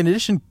like 2nd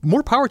edition,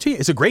 more power to you.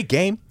 It's a great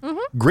game,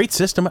 great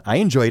system. I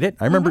enjoyed it.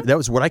 I remember that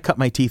was what I cut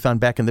my teeth on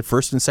back in the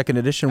 1st and 2nd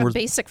edition.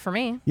 Basic for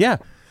me. Yeah.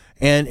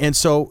 And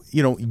so,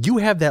 you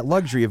have that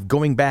luxury of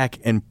going back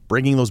and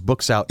bringing those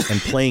books out and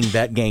playing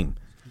that game.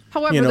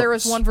 However, there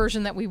is one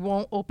version that we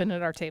won't open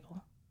at our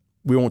table.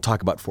 We won't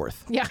talk about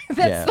 4th. Yeah,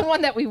 that's the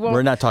one that we won't.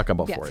 We're not talking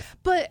about 4th.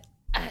 But,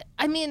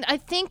 I mean, I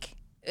think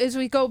as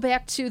we go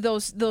back to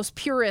those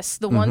purists,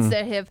 the ones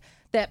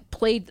that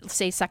played,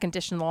 say, 2nd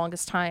edition the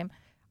longest time,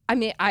 I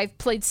mean, I've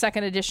played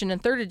 2nd edition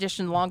and 3rd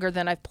edition longer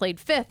than I've played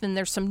 5th, and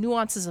there's some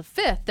nuances of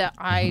 5th that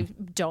I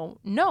don't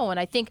know. And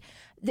I think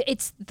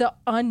it's the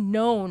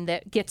unknown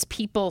that gets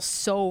people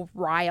so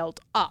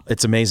riled up.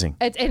 It's amazing.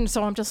 And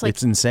so I'm just like...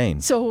 It's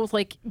insane. So,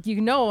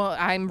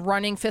 I'm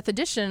running 5th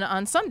edition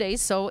on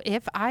Sundays, so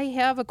if I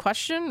have a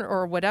question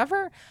or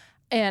whatever,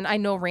 and I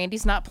know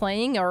Randy's not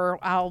playing, or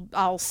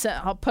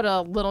I'll put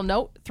a little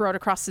note, throw it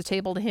across the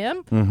table to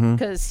him,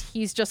 because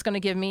he's just going to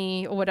give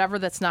me whatever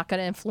that's not going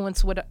to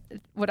influence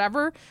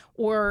whatever,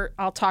 or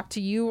I'll talk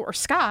to you or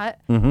Scott,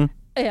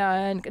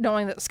 and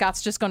knowing that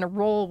Scott's just going to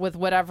roll with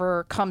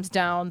whatever comes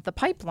down the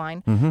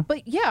pipeline.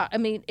 But yeah, I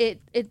mean,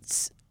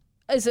 it's.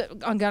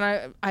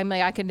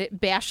 I can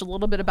bash a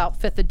little bit about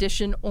 5th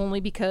edition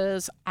only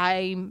because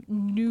I'm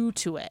new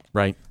to it.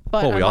 Right.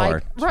 But well, we all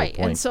are. Right.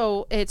 And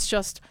so it's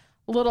just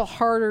a little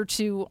harder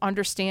to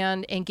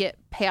understand and get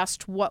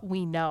past what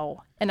we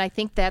know. And I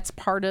think that's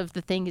part of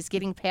the thing, is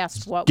getting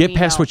past what we know. Get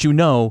past what you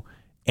know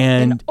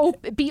and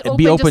be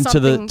open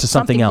to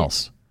something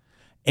else.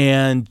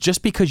 And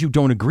just because you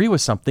don't agree with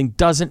something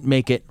doesn't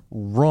make it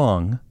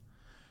wrong.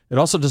 It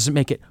also doesn't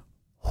make it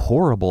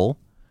horrible.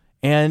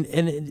 And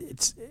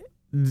it's...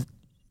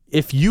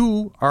 If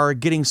you are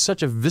getting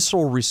such a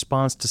visceral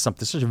response to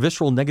something, such a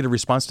visceral negative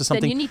response to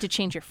something, then you need to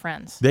change your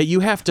friends. That you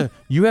have to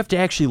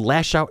actually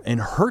lash out and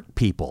hurt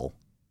people.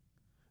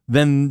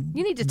 Then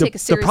you need to take a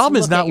serious the problem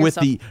look is not at with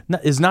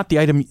yourself. the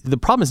item. The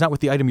problem is not with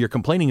the item you're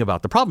complaining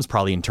about. The problem is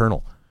probably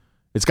internal.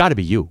 It's got to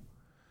be you.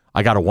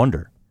 I got to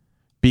wonder,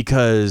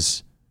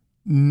 because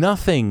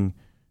nothing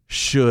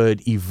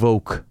should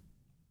evoke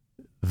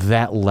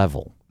that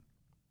level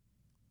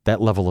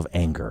of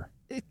anger.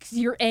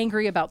 You're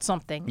angry about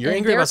something. You're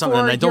angry about something,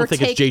 and I don't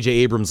think it's J.J.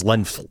 Abrams'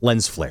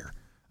 lens flare.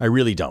 I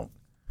really don't.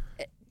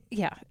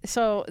 Yeah.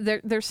 So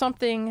there's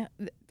something.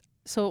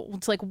 So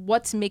it's like,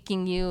 what's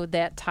making you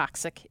that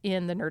toxic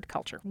in the nerd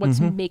culture? What's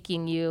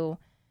making you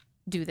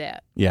do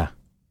that? Yeah.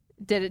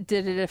 Did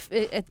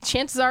it?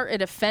 Chances are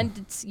it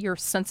offends your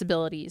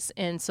sensibilities,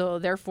 and so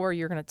therefore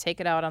you're going to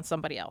take it out on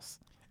somebody else.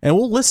 And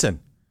we'll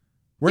listen.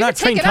 We're not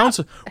trained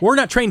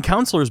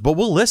counselors, but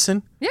we'll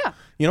listen. Yeah.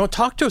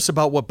 Talk to us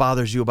about what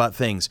bothers you about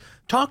things.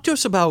 Talk to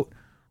us about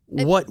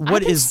what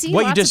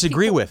you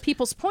disagree with.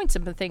 People's points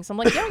and things. I'm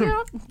like,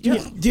 yeah.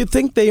 Do you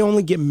think they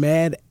only get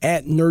mad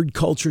at nerd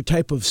culture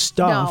type of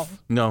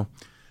stuff? No.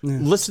 Yeah.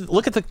 Listen.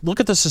 Look at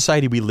the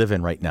society we live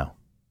in right now,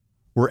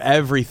 where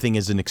everything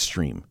is an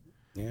extreme.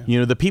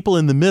 Yeah. The people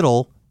in the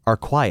middle are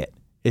quiet.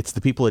 It's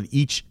the people at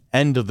each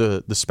end of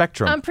the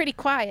spectrum. I'm pretty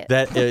quiet.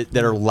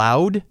 That are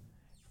loud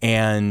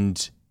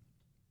and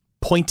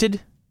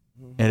pointed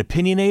and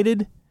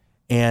opinionated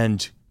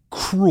and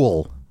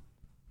cruel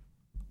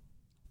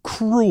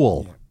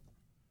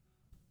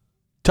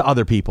to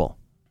other people.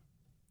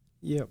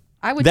 Yep.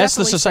 That's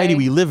the society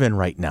we live in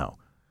right now.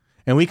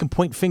 And we can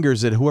point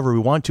fingers at whoever we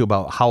want to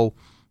about how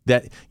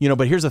that,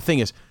 but here's the thing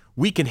is,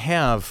 we can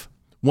have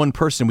one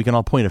person we can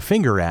all point a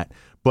finger at,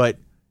 but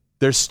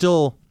there's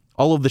still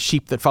all of the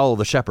sheep that follow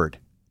the shepherd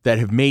that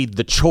have made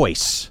the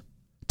choice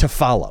to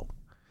follow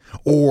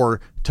or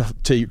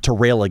to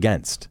rail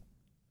against.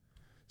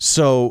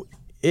 So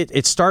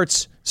it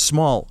starts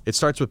small. It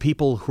starts with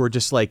people who are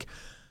just like,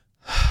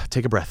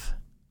 take a breath.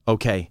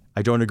 Okay,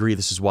 I don't agree.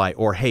 This is why.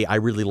 Or, hey, I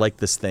really like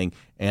this thing,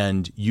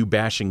 and you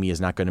bashing me is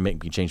not going to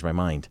make me change my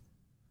mind.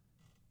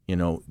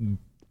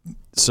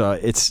 So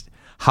it's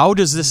how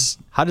does this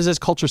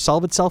culture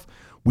solve itself?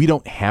 We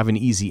don't have an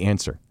easy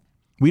answer.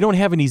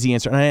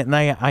 And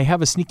I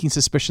have a sneaking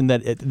suspicion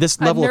that at this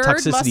level of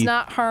toxicity, must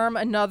not harm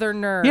another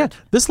nerd. Yeah,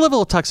 this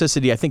level of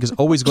toxicity, I think, is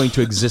always going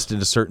to exist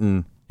in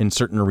certain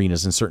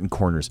arenas, in certain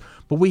corners.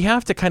 But we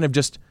have to kind of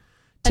just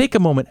take a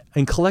moment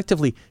and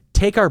collectively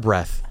take our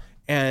breath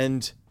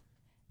and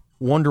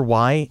wonder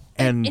why.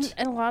 And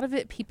a lot of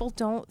it, people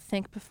don't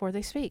think before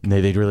they speak.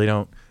 They really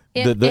don't.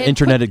 The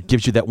internet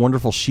gives you that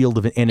wonderful shield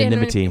of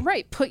anonymity.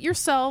 Right. Put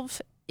yourself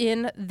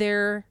in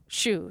their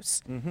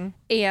shoes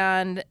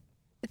and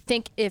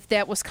think if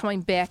that was coming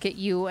back at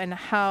you and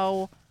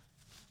how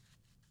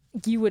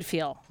you would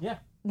feel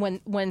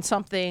when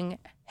something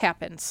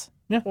happens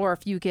or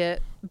if you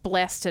get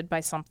blasted by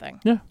something.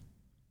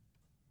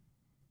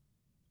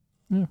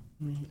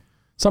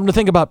 Something to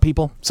think about,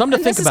 people.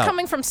 This is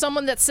coming from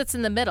someone that sits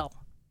in the middle.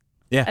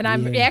 Yeah. And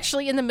I'm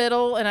actually in the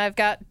middle, and I've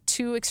got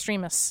two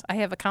extremists. I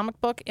have a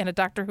comic book and a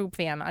Doctor Who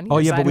fan on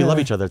either side. But we love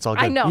each other. It's all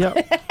good. I know.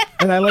 Yep.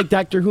 And I like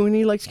Doctor Who, and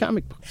he likes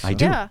comic books. I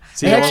do. Yeah.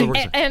 See,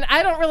 and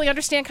I don't really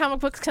understand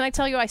comic books. Can I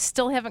tell you, I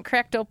still haven't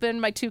cracked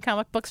open my 2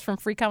 comic books from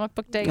Free Comic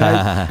Book Day.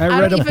 I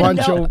read a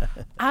bunch of.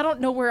 I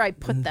don't know where I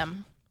put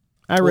them.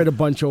 I read a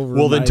bunch over.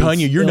 Well, then,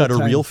 Tanya, you're not a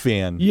real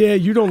fan. Yeah,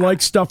 you don't like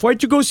stuff.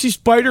 Why'd you go see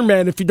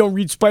Spider-Man if you don't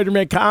read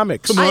Spider-Man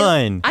comics? Come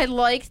on. I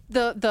liked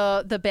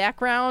the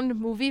background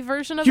movie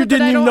version of you it, didn't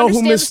but I don't even know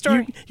understand the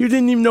story. You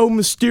didn't even know who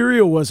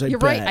Mysterio was. You're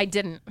right. I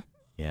didn't.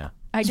 Yeah.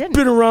 I didn't. He's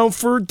been around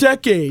for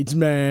decades,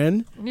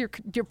 man. You're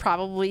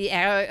probably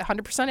 100%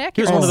 accurate.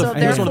 He was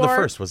one of the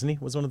first, wasn't he?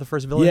 Was one of the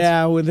first villains?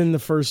 Yeah, within the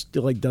first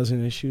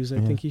dozen issues, I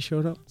think he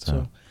showed up.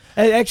 So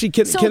actually,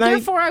 can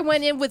therefore, I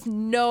went in with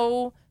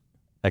no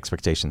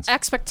expectations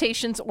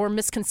or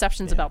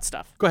misconceptions about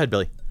stuff. Go ahead,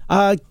 Billy.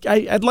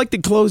 I'd like to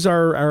close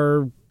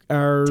our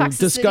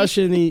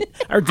discussion on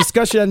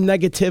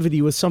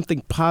negativity with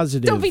something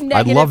positive. Don't be I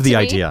negative. love the to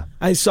me. idea.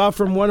 I saw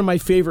from one of my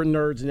favorite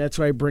nerds, and that's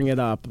why I bring it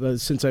up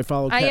since I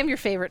follow. I am your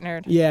favorite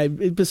nerd. Yeah,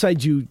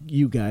 besides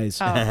you guys.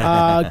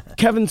 Oh.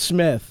 Kevin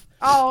Smith.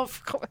 Oh,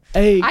 of course.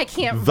 Hey, I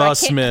can't. The I can't,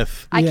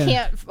 Smith. I Yeah.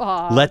 can't.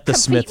 Let the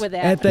compete Smith with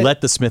that.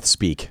 let the Smith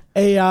speak.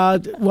 A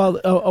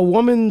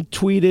woman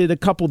tweeted a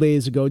couple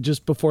days ago,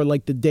 just before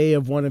like the day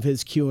of one of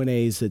his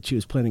Q&As that she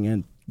was planning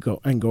on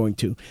going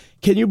to.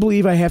 Can you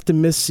believe I have to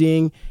miss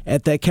seeing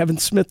at that Kevin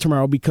Smith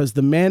tomorrow because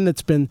the man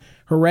that's been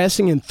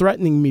harassing and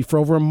threatening me for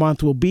over a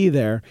month will be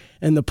there,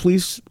 and the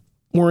police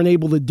weren't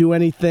able to do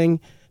anything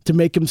to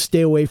make him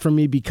stay away from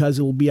me because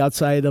it will be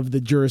outside of the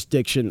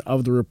jurisdiction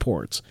of the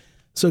reports.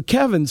 So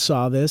Kevin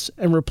saw this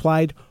and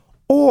replied,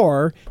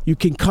 or you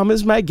can come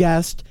as my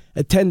guest,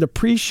 attend a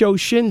pre-show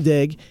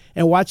shindig,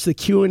 and watch the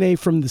Q&A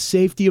from the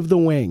safety of the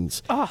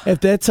wings.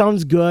 If that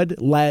sounds good,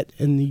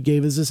 and he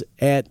gave his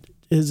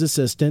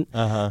assistant,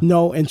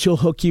 no, and she'll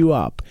hook you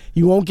up.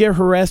 You won't get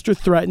harassed or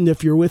threatened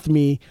if you're with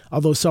me,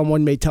 although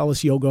someone may tell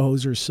us yoga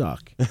hosers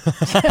suck.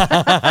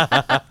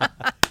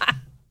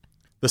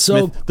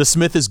 The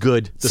Smith is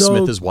good. The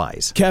Smith is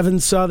wise. Kevin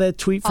saw that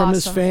tweet from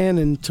his Awesome. fan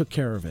and took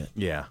care of it.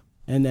 Yeah.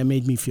 And that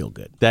made me feel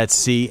good.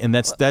 That's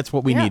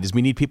what we need is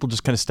we need people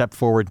just kind of step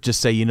forward, just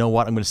say, you know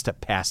what, I'm going to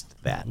step past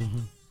that.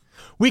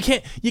 You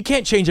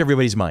can't change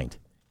everybody's mind.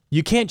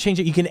 You can't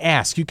change it. You can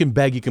ask, you can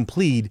beg, you can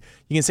plead.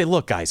 You can say,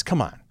 look, guys,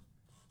 come on.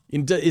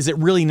 Is it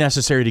really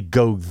necessary to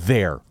go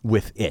there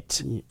with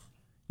it?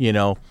 You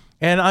know?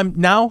 And I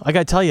got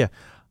to tell you,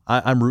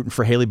 I'm rooting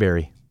for Halle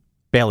Bailey.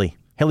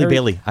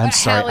 I'm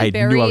sorry. Halle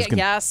Berry, knew I was going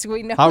to. yes,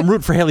 we know. I'm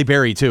rooting for Halle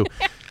Berry, too.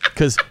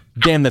 Because,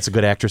 damn, that's a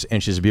good actress,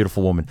 and she's a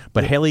beautiful woman.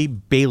 But Halle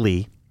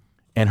Bailey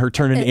and her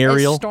turn in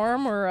Ariel.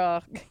 Storm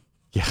or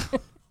Yeah.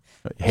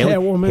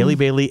 Halle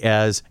Bailey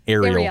as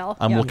Ariel. Ariel,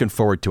 I'm looking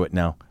forward to it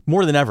now.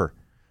 More than ever.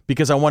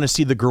 Because I want to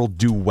see the girl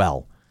do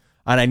well.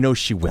 And I know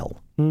she will.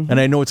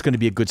 And I know it's going to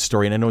be a good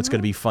story, and I know it's going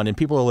to be fun. And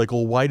people are like,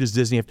 well, why does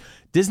Disney have...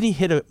 Disney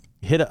hit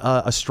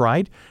a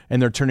stride,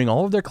 and they're turning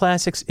all of their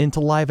classics into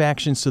live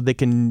action so they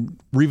can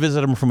revisit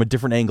them from a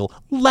different angle.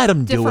 Let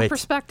them do it. Different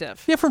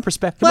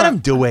perspective. Let them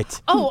do it.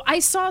 Oh, I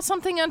saw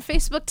something on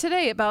Facebook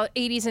today about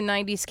 80s and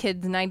 90s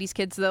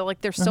kids that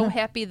they're so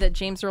happy that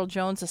James Earl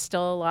Jones is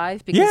still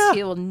alive because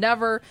you'll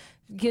never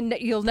hear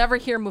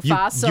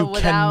Mufasa you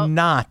without...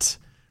 cannot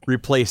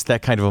replace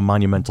that kind of a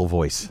monumental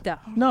voice.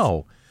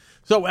 No.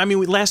 So, I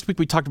mean, last week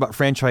we talked about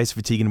franchise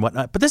fatigue and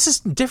whatnot, but this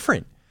is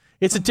different.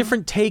 It's a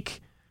different take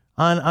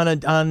on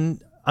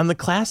the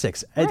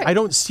classics. Right. I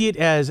don't see it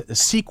as a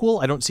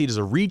sequel. I don't see it as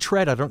a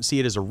retread. I don't see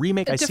it as a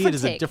remake. I see it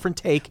as a different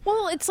take.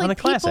 Well, it's on like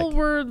a classic. people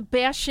were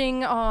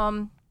bashing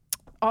the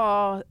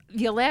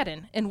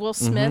Aladdin and Will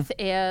Smith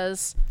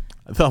as...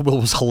 I thought Will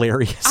was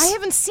hilarious. I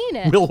haven't seen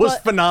it. Will was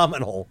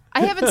phenomenal.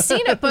 I haven't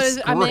seen it, but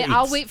I mean, great.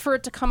 I'll wait for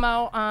it to come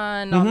out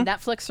on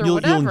Netflix or You'll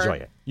whatever. You'll enjoy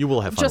it. You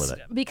will have fun with it.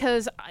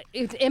 Because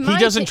He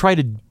doesn't try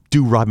to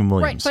do Robin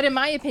Williams. Right, but in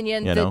my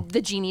opinion,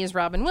 the genie is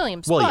Robin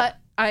Williams. Well, but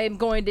I'm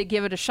going to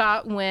give it a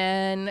shot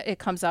when it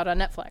comes out on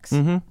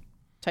Netflix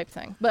type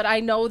thing. But I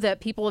know that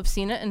people have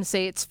seen it and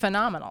say it's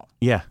phenomenal.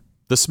 Yeah.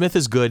 The Smith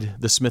is good.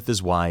 The Smith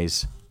is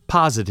wise.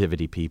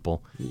 Positivity,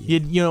 people.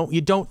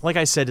 You don't, like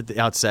I said at the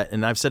outset,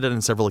 and I've said it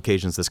on several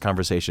occasions this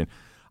conversation,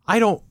 I'm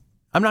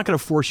not going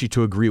to force you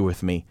to agree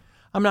with me.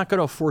 I'm not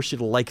going to force you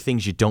to like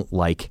things you don't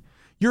like.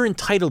 You're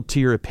entitled to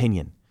your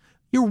opinion.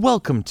 You're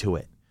welcome to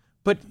it.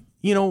 But,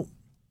 know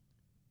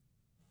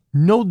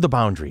the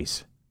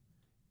boundaries.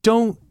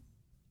 Don't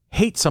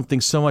hate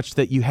something so much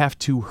that you have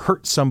to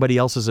hurt somebody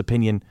else's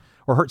opinion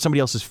or hurt somebody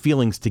else's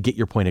feelings to get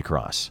your point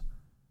across.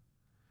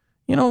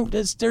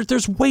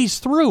 There's ways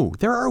through.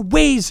 There are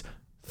ways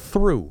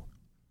through.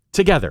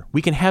 Together,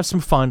 we can have some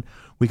fun.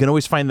 We can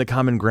always find the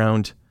common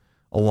ground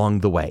along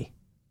the way.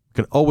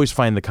 We can always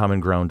find the common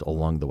ground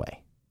along the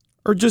way.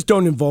 Or just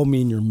don't involve me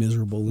in your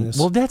miserableness.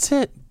 Well, that's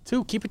it.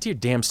 Too. Keep it to your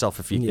damn self.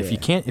 If you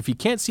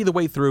can't see the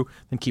way through,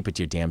 then keep it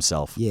to your damn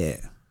self. Yeah.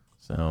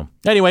 So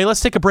anyway, let's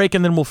take a break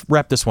and then we'll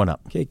wrap this one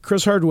up. Okay,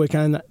 Chris Hardwick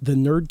on the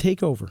Nerd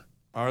Takeover.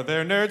 Are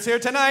there nerds here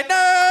tonight?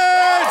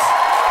 Nerds!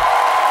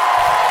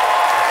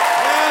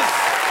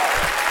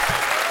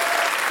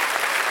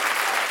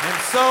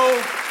 I'm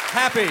so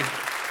happy.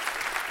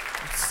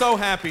 I'm so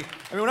happy.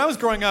 I mean, when I was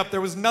growing up,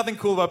 there was nothing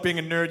cool about being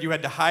a nerd. You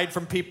had to hide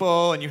from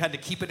people, and you had to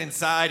keep it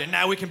inside, and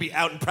now we can be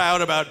out and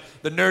proud about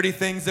the nerdy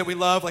things that we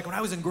love. Like, when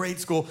I was in grade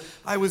school,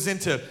 I was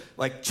into,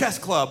 like, chess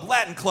club,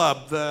 Latin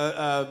club,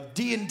 the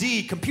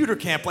D&D, computer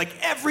camp, like,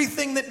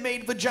 everything that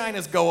made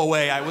vaginas go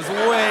away, I was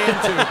way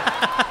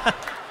into.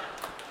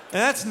 And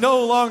that's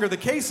no longer the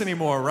case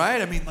anymore,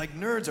 right? I mean, like,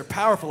 nerds are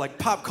powerful. Like,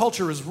 pop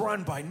culture is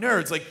run by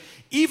nerds. Like,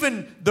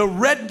 even the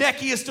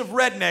redneckiest of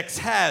rednecks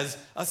has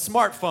a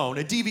smartphone,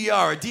 a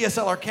DVR, a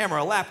DSLR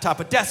camera, a laptop,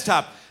 a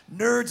desktop.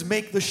 Nerds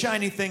make the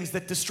shiny things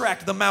that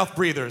distract the mouth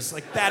breathers.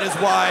 Like, that is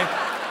why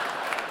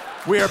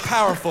we are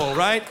powerful,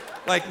 right?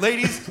 Like,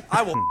 ladies,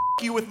 I will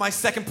you with my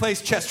second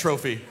place chess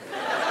trophy.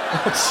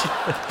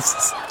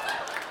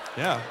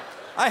 Yeah.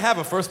 I have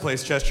a first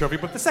place chess trophy,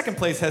 but the second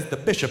place has the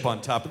bishop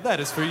on top, and that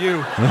is for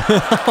you.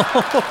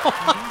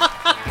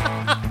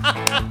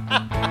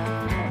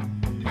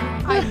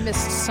 I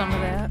missed some of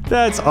that.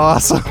 That's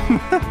awesome.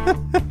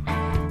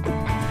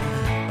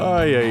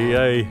 Ay, ay,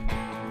 ay.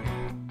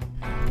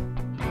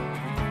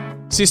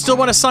 So you still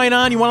want to sign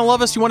on? You want to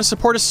love us? You want to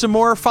support us some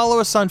more?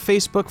 Follow us on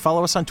Facebook.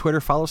 Follow us on Twitter.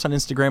 Follow us on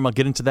Instagram. I'll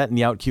get into that in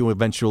the out queue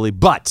eventually.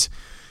 But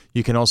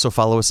you can also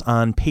follow us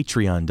on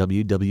Patreon,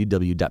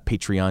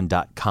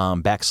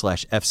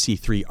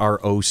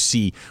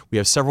 www.patreon.com/FC3ROC. We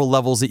have several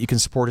levels that you can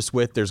support us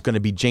with. There's going to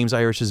be James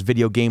Irish's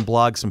video game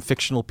blog, some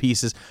fictional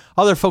pieces.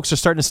 Other folks are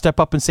starting to step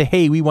up and say,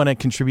 hey, we want to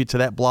contribute to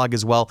that blog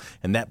as well.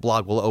 And that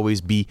blog will always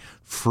be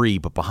free.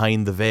 But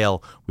behind the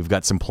veil, we've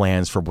got some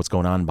plans for what's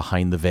going on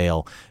behind the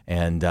veil.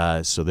 And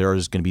so there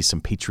is going to be some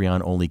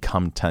Patreon-only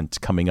content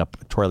coming up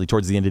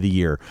towards the end of the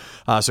year.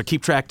 So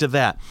keep track of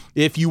that.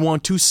 If you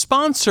want to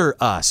sponsor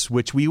us,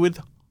 which we would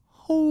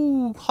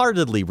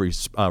wholeheartedly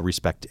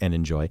respect and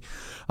enjoy,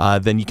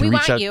 then you can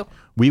reach out.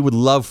 We would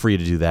love for you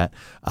to do that.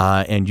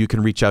 And you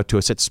can reach out to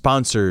us at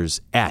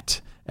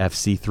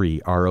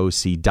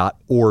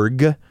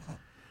sponsors@fc3roc.org.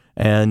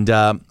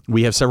 And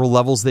we have several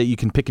levels that you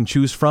can pick and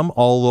choose from,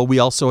 although we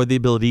also have the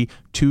ability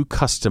to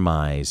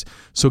customize.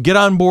 So get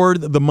on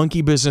board the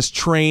monkey business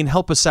train.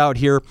 Help us out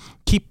here.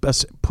 Keep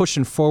us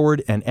pushing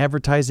forward and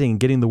advertising and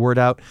getting the word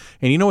out.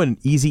 And you know what an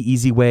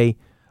easy way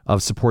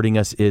of supporting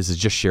us is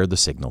just share the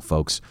signal,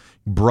 folks.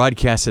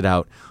 Broadcast it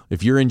out.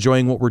 If you're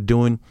enjoying what we're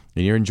doing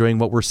and you're enjoying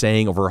what we're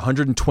saying, over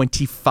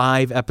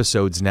 125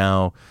 episodes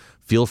now,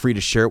 feel free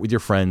to share it with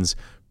your friends.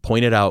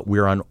 Point it out.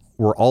 We're on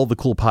where all the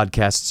cool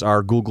podcasts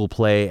are: Google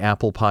Play,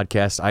 Apple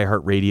Podcasts,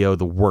 iHeartRadio,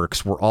 the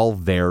works. We're all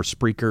there.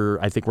 Spreaker,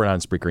 I think we're not on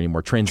Spreaker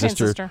anymore.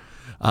 Transistor.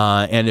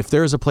 And if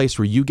there's a place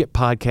where you get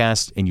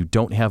podcasts and you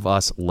don't have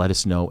us, let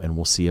us know, and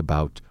we'll see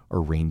about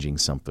arranging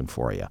something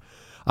for you.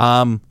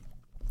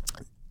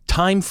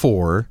 Time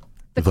for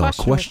the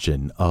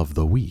question of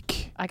the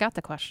week. I got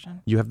the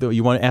question. You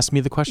want to ask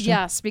me the question?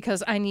 Yes,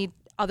 because I need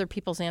other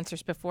people's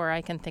answers before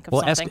I can think of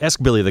something. Well,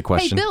 ask Billy the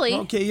question. Hey, Billy.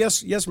 Okay,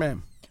 yes,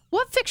 ma'am.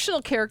 What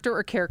fictional character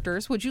or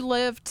characters would you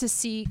love to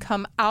see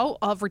come out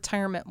of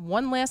retirement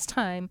one last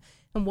time,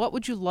 and what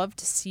would you love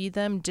to see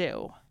them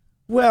do?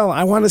 Well,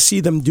 I want to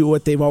see them do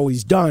what they've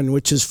always done,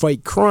 which is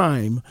fight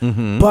crime.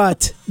 Mm-hmm.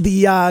 But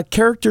the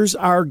characters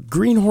are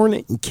Green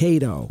Hornet and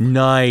Kato.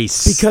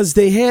 Nice. Because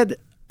they had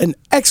an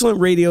excellent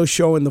radio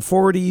show in the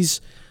 40s,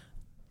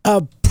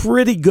 a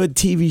pretty good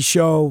TV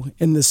show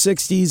in the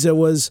 60s. It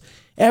was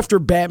after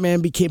Batman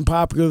became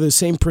popular, the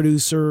same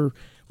producer,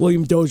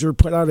 William Dozier,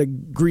 put out a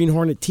Green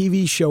Hornet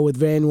TV show with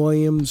Van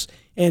Williams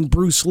and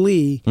Bruce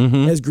Lee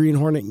as Green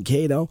Hornet and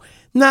Kato.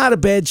 Not a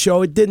bad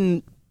show. It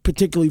didn't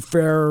particularly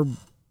fare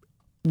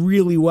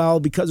really well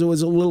because it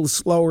was a little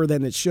slower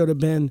than it should have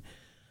been.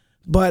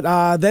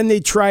 But then they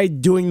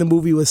tried doing the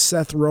movie with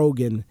Seth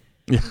Rogen.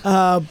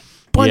 A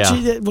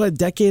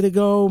decade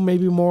ago,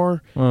 maybe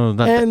more. Well,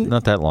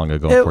 not that long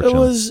ago, unfortunately. It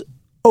was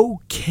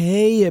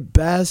okay at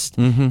best.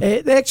 Mm-hmm.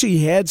 It actually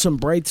had some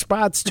bright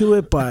spots to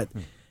it, but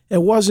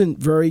it wasn't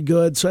very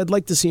good. So I'd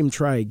like to see him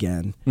try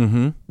again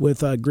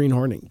with Green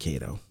Hornet and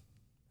Kato.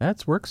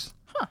 That works.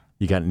 Huh.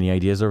 You got any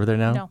ideas over there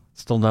now? No.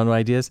 Still no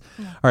ideas?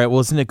 No. All right,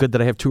 well, isn't it good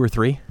that I have 2 or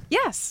 3?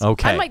 Yes.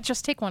 Okay. I might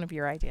just take one of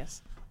your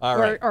ideas. All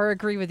right. Or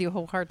agree with you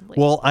wholeheartedly.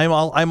 Well,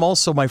 I'm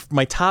also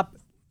my top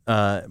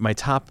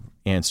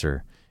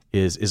answer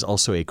is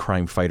also a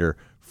crime fighter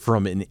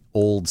from an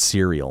old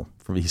serial.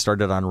 He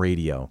started on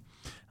radio,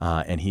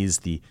 and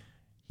he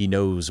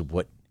knows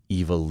what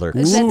evil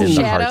lurks in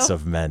the hearts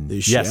of men.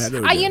 Yes.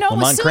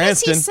 As soon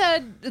as he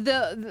said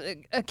the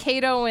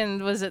Kato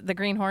and was it the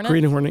Green Hornet?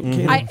 Green Hornet and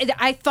Kato.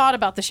 I thought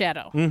about the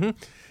Shadow. Mm-hmm.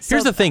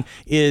 Here's the thing: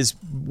 is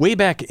way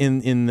back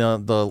in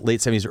the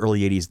late 70s,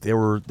 early 80s,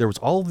 there was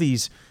all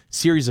these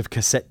series of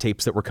cassette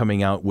tapes that were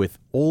coming out with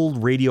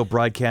old radio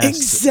broadcasts.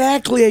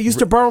 Exactly. I used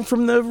to borrow them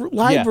from the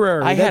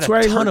library. Yeah, I had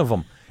a ton of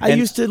them. I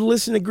used to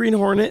listen to Green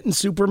Hornet and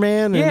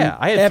Superman and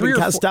I had Abbott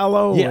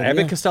Costello.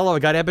 Abbott Costello. I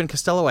got Abbott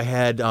Costello. I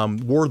had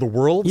War of the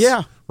Worlds.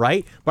 Yeah.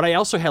 Right? But I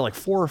also had like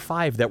 4 or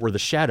 5 that were the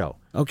Shadow.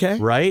 Okay.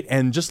 Right?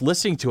 And just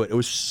listening to it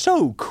was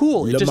so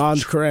cool.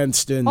 Lamont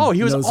Cranston. Oh,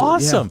 he was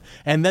awesome.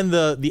 Yeah. And then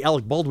the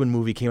Alec Baldwin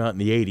movie came out in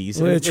the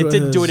 80s. It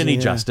didn't do it any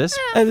justice.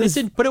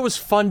 But it was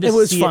fun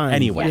to see it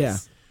anyway. Yeah.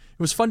 It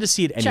was fun to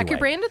see it anyway. Check your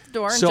brand at the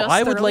door. So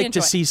I would like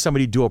to see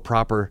somebody do a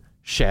proper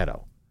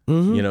Shadow.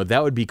 Mm-hmm.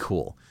 That would be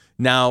cool.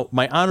 Now,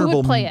 my honorable... Who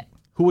would play it?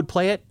 Who would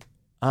play it?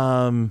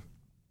 Clooney.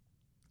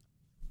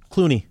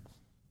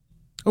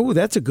 Oh,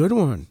 that's a good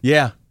one.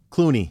 Yeah,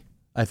 Clooney.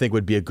 I think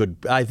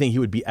he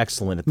would be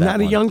excellent at that.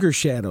 Not a younger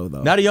Shadow,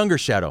 though. Not a younger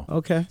Shadow.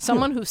 Okay.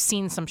 Someone who's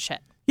seen some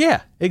shit.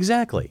 Yeah,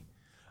 exactly.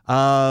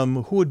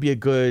 Who would be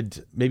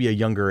maybe a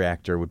younger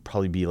actor would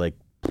probably be like...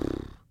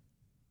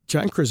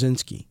 John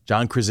Krasinski.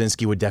 John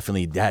Krasinski would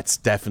that's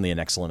definitely an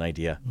excellent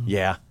idea. Mm-hmm.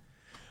 Yeah.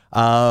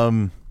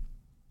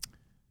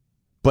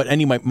 But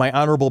anyway, my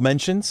honorable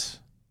mentions,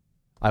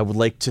 I would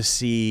like to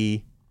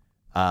see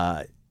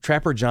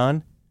Trapper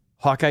John,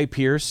 Hawkeye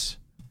Pierce,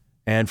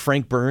 and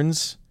Frank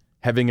Burns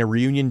having a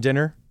reunion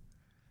dinner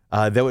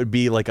that would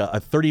be like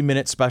a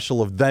 30-minute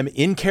special of them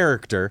in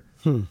character,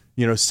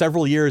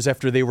 several years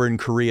after they were in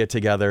Korea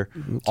together,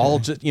 all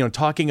just,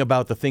 talking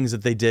about the things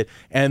that they did.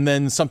 And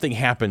then something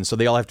happens. So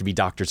they all have to be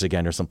doctors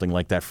again or something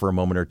like that for a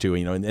moment or two,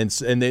 and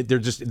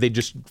they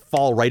just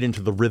fall right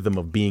into the rhythm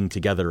of being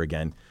together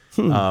again.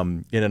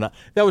 That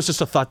was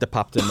just a thought that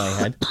popped in my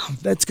head.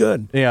 That's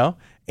good.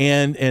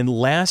 And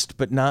last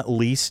but not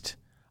least,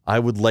 I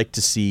would like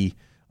to see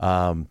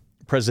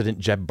President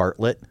Jeb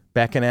Bartlett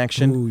back in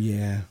action. Oh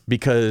yeah,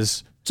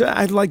 because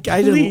I'd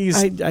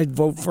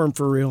vote for him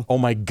for real. Oh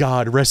my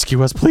God,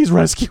 rescue us! Please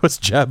rescue us,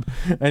 Jeb.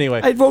 Anyway,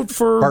 I'd vote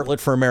for Bartlett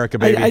for America,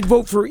 baby. I'd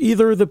vote for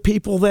either of the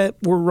people that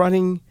were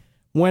running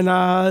when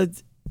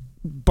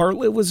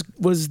Bartlett was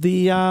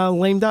the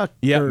lame duck.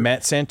 Yeah,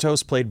 Matt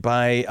Santos played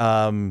by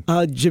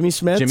Jimmy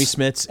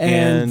Smits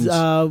and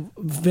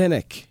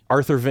Vinnick.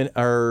 Arthur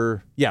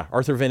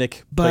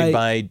Vinnick played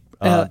by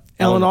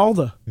Alan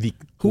Alda,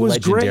 who was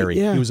legendary. Great.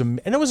 Yeah. He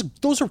was,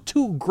 those are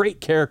two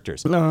great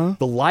characters. The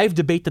live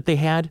debate that they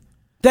had.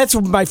 That's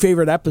my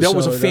favorite episode. That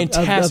was a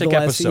fantastic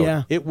episode.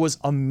 Yeah. It was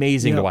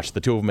amazing to watch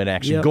the two of them in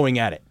action, going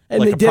at it. And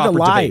like they did it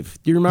live.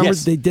 Debate. Do you remember?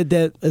 Yes. They did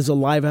that as a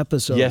live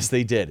episode. Yes,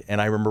 they did. And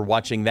I remember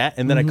watching that.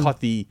 And then I caught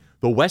the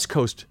West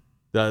Coast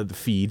the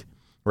feed,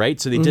 right?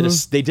 So they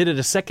did it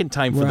a second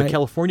time for the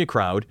California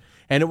crowd,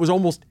 and it was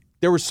almost.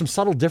 There were some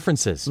subtle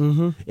differences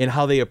in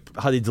how they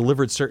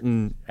delivered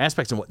certain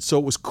aspects, so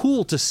it was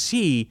cool to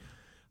see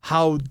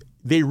how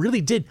they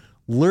really did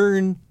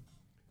learn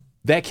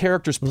that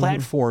character's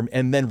platform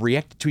and then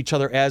react to each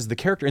other as the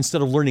character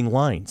instead of learning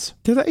lines.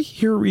 Did I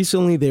hear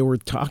recently they were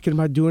talking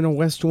about doing a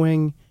West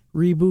Wing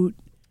reboot?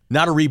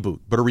 Not a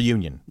reboot, but a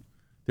reunion.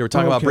 They were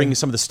talking about bringing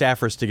some of the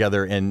staffers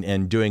together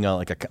and doing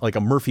like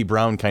a Murphy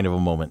Brown kind of a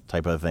moment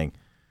type of thing.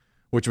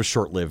 Which was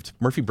short-lived.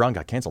 Murphy Brown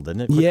got canceled,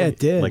 didn't it? Quickly? Yeah, it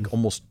did. Like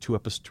almost 2 or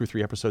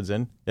 3 episodes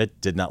in. It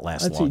did not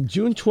last Let's long. see,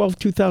 June 12,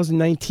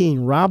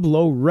 2019, Rob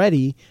Lowe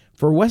ready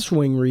for West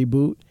Wing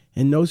reboot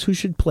and knows who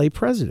should play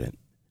president.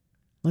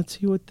 Let's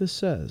see what this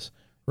says.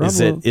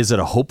 Is it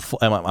a hopeful?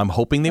 I'm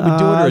hoping they would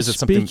do it, or is it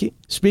something?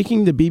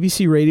 Speaking to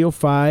BBC Radio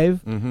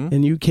 5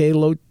 in UK,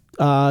 Lowe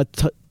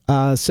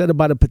said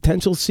about a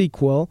potential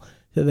sequel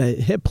to the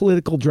hit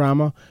political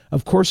drama.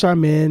 Of course,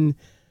 I'm in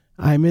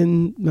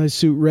my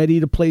suit,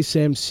 ready to play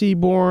Sam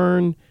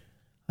Seaborn.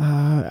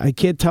 I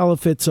can't tell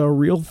if it's a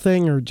real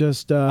thing or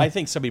just. I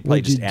think somebody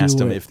probably just asked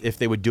him if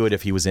they would do it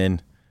if he was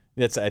in.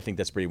 I think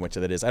that's pretty much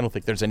what it is. I don't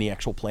think there's any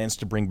actual plans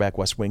to bring back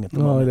West Wing at the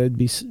moment.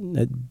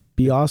 That'd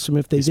be awesome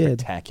if they did.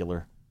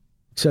 Spectacular.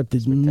 Except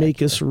it'd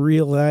make us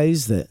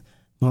realize that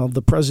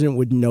the president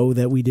would know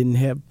that we didn't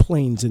have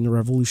planes in the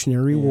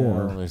Revolutionary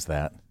War. Well, there's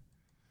that.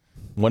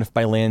 1 if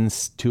by land,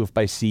 2 if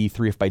by sea,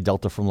 3 if by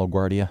Delta from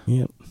LaGuardia.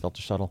 Yep.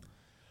 Delta shuttle.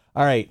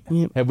 All right.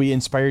 Yep. Have we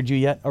inspired you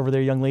yet over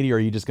there, young lady, or are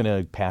you just going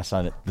to pass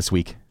on it this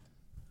week?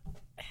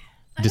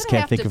 I just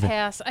can't think of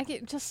pass. I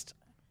get just.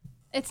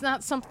 It's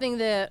not something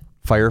that.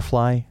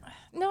 Firefly?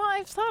 No,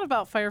 I've thought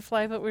about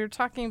Firefly, but we were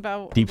talking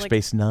about Deep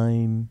Space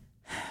Nine.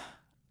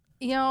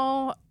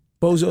 Bozo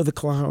the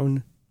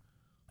Clown.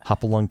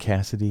 Hopalong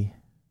Cassidy.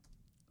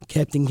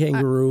 Captain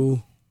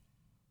Kangaroo.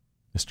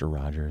 Mr.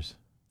 Rogers.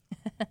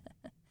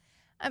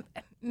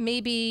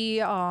 Maybe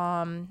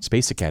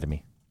Space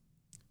Academy.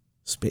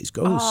 Space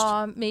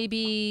Ghost.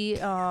 Maybe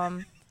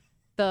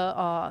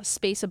the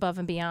Space Above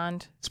and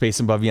Beyond. Space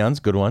Above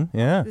Beyond's good one.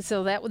 Yeah.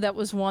 So that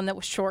was one that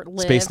was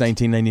short-lived. Space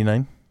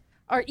 1999.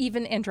 Or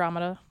even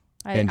Andromeda.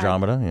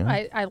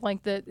 Yeah. I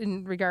like that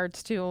in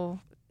regards to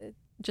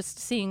just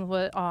seeing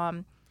what went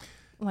on.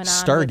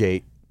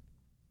 Stargate.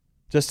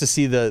 Just to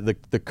see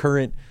the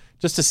current,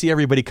 just to see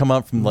everybody come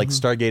up from like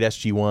Stargate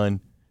SG-1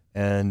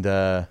 and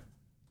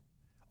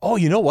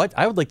you know what?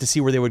 I would like to see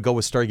where they would go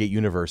with Stargate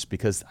Universe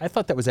because I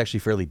thought that was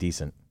actually fairly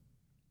decent.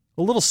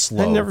 A little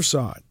slow. I never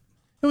saw it.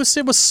 It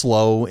was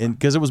slow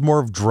because it was more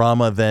of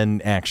drama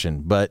than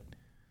action, but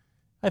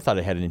I thought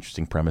it had an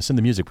interesting premise and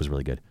the music was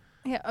really good.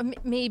 Yeah,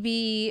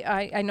 maybe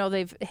I know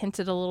they've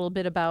hinted a little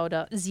bit about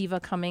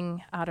Ziva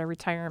coming out of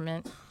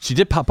retirement. She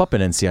did pop up in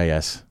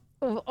NCIS.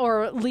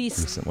 Or at least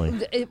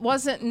recently. It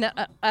wasn't.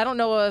 I don't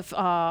know if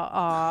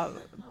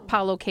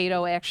Paulo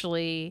Cato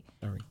actually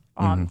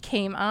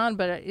came on,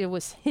 but it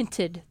was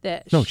hinted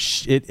that. No,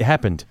 it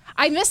happened.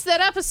 I missed that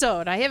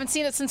episode. I haven't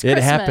seen it since It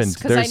Christmas. happened.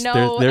 Because I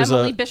know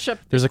Emily Bishop.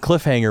 There's a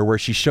cliffhanger where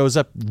she shows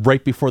up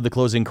right before the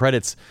closing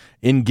credits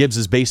in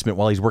Gibbs's basement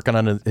while he's working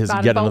on his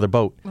yet another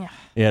boat.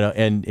 Yeah.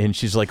 And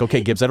she's like,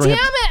 "Okay, Gibbs, I don't have."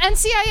 Damn it,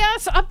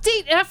 NCIS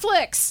update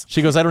Netflix.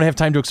 She goes, "I don't have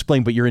time to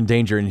explain, but you're in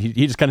danger." And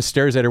he just kind of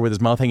stares at her with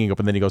his mouth hanging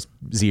open. Then he goes,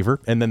 "Zever,"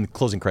 and then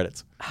closing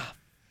credits.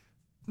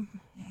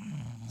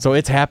 So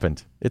it's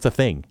happened. It's a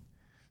thing.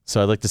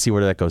 So I'd like to see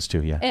where that goes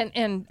to. Yeah.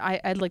 And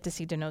I'd like to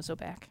see DiNozzo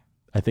back.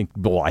 I think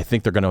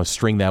they're going to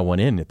string that one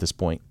in at this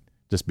point,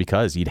 just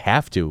because you'd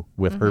have to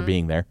with her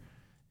being there.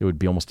 It would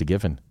be almost a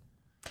given.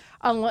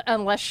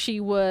 Unless she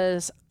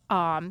was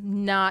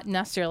not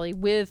necessarily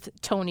with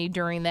Tony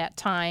during that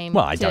time.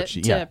 Well, I doubt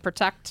to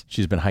protect.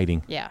 She's been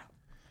hiding. Yeah.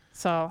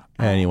 So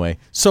anyway,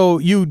 so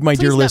you, my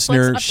dear Please, Netflix,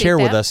 listener, update share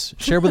with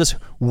that. us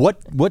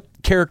what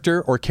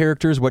character or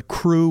characters, what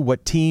crew,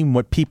 what team,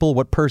 what people,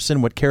 what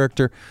person, what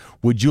character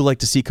would you like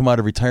to see come out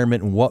of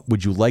retirement, and what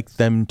would you like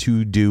them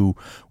to do?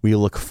 We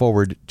look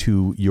forward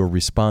to your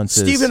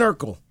responses. Stephen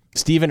Urkel.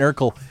 Stephen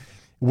Urkel,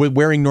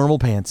 wearing normal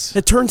pants.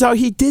 It turns out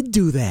he did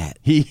do that.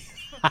 He. Did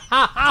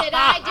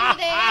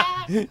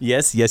I do that?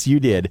 Yes, you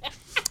did.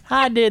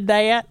 I did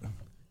that.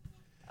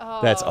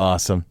 That's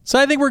awesome. So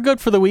I think we're good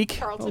for the week.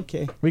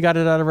 Okay. We got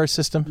it out of our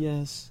system.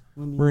 Yes.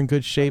 We're in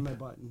good shape. My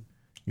button.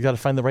 You got to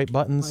find the right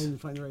buttons.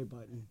 Find the right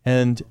button.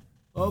 And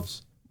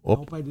Oops. I Oop.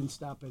 hope I didn't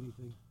stop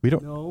anything. we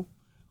don't. No.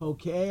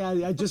 Okay.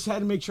 I just had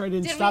to make sure I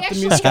didn't Did we stop the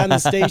actually- music on the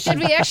station.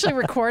 did we actually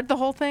record the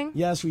whole thing?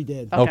 Yes, we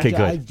did. Okay, good.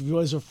 I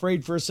was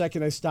afraid for a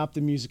second I stopped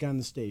the music on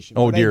the station.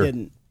 Oh, but dear. I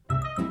didn't.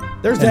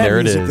 There's And that there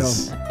it music,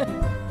 is.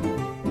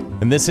 though.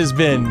 And this has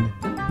been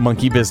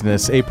Monkey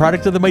Business, a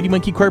product of the Mighty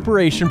Monkey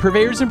Corporation,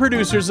 purveyors and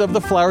producers of the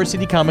Flower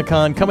City Comic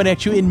Con, coming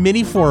at you in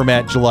mini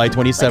format July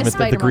 27th at the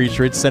spider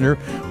Great Center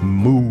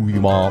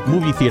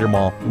movie theater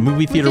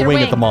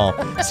wing at the mall.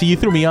 See, you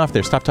threw me off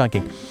there. Stop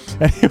talking.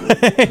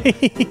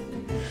 Anyway,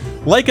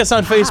 like us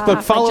on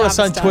Facebook, follow us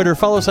on Twitter,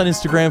 follow us on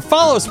Instagram,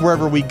 follow us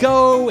wherever we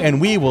go, and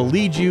we will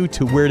lead you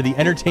to where the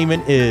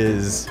entertainment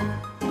is.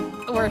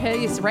 Or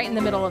he's right in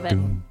the middle of it.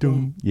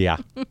 Yeah.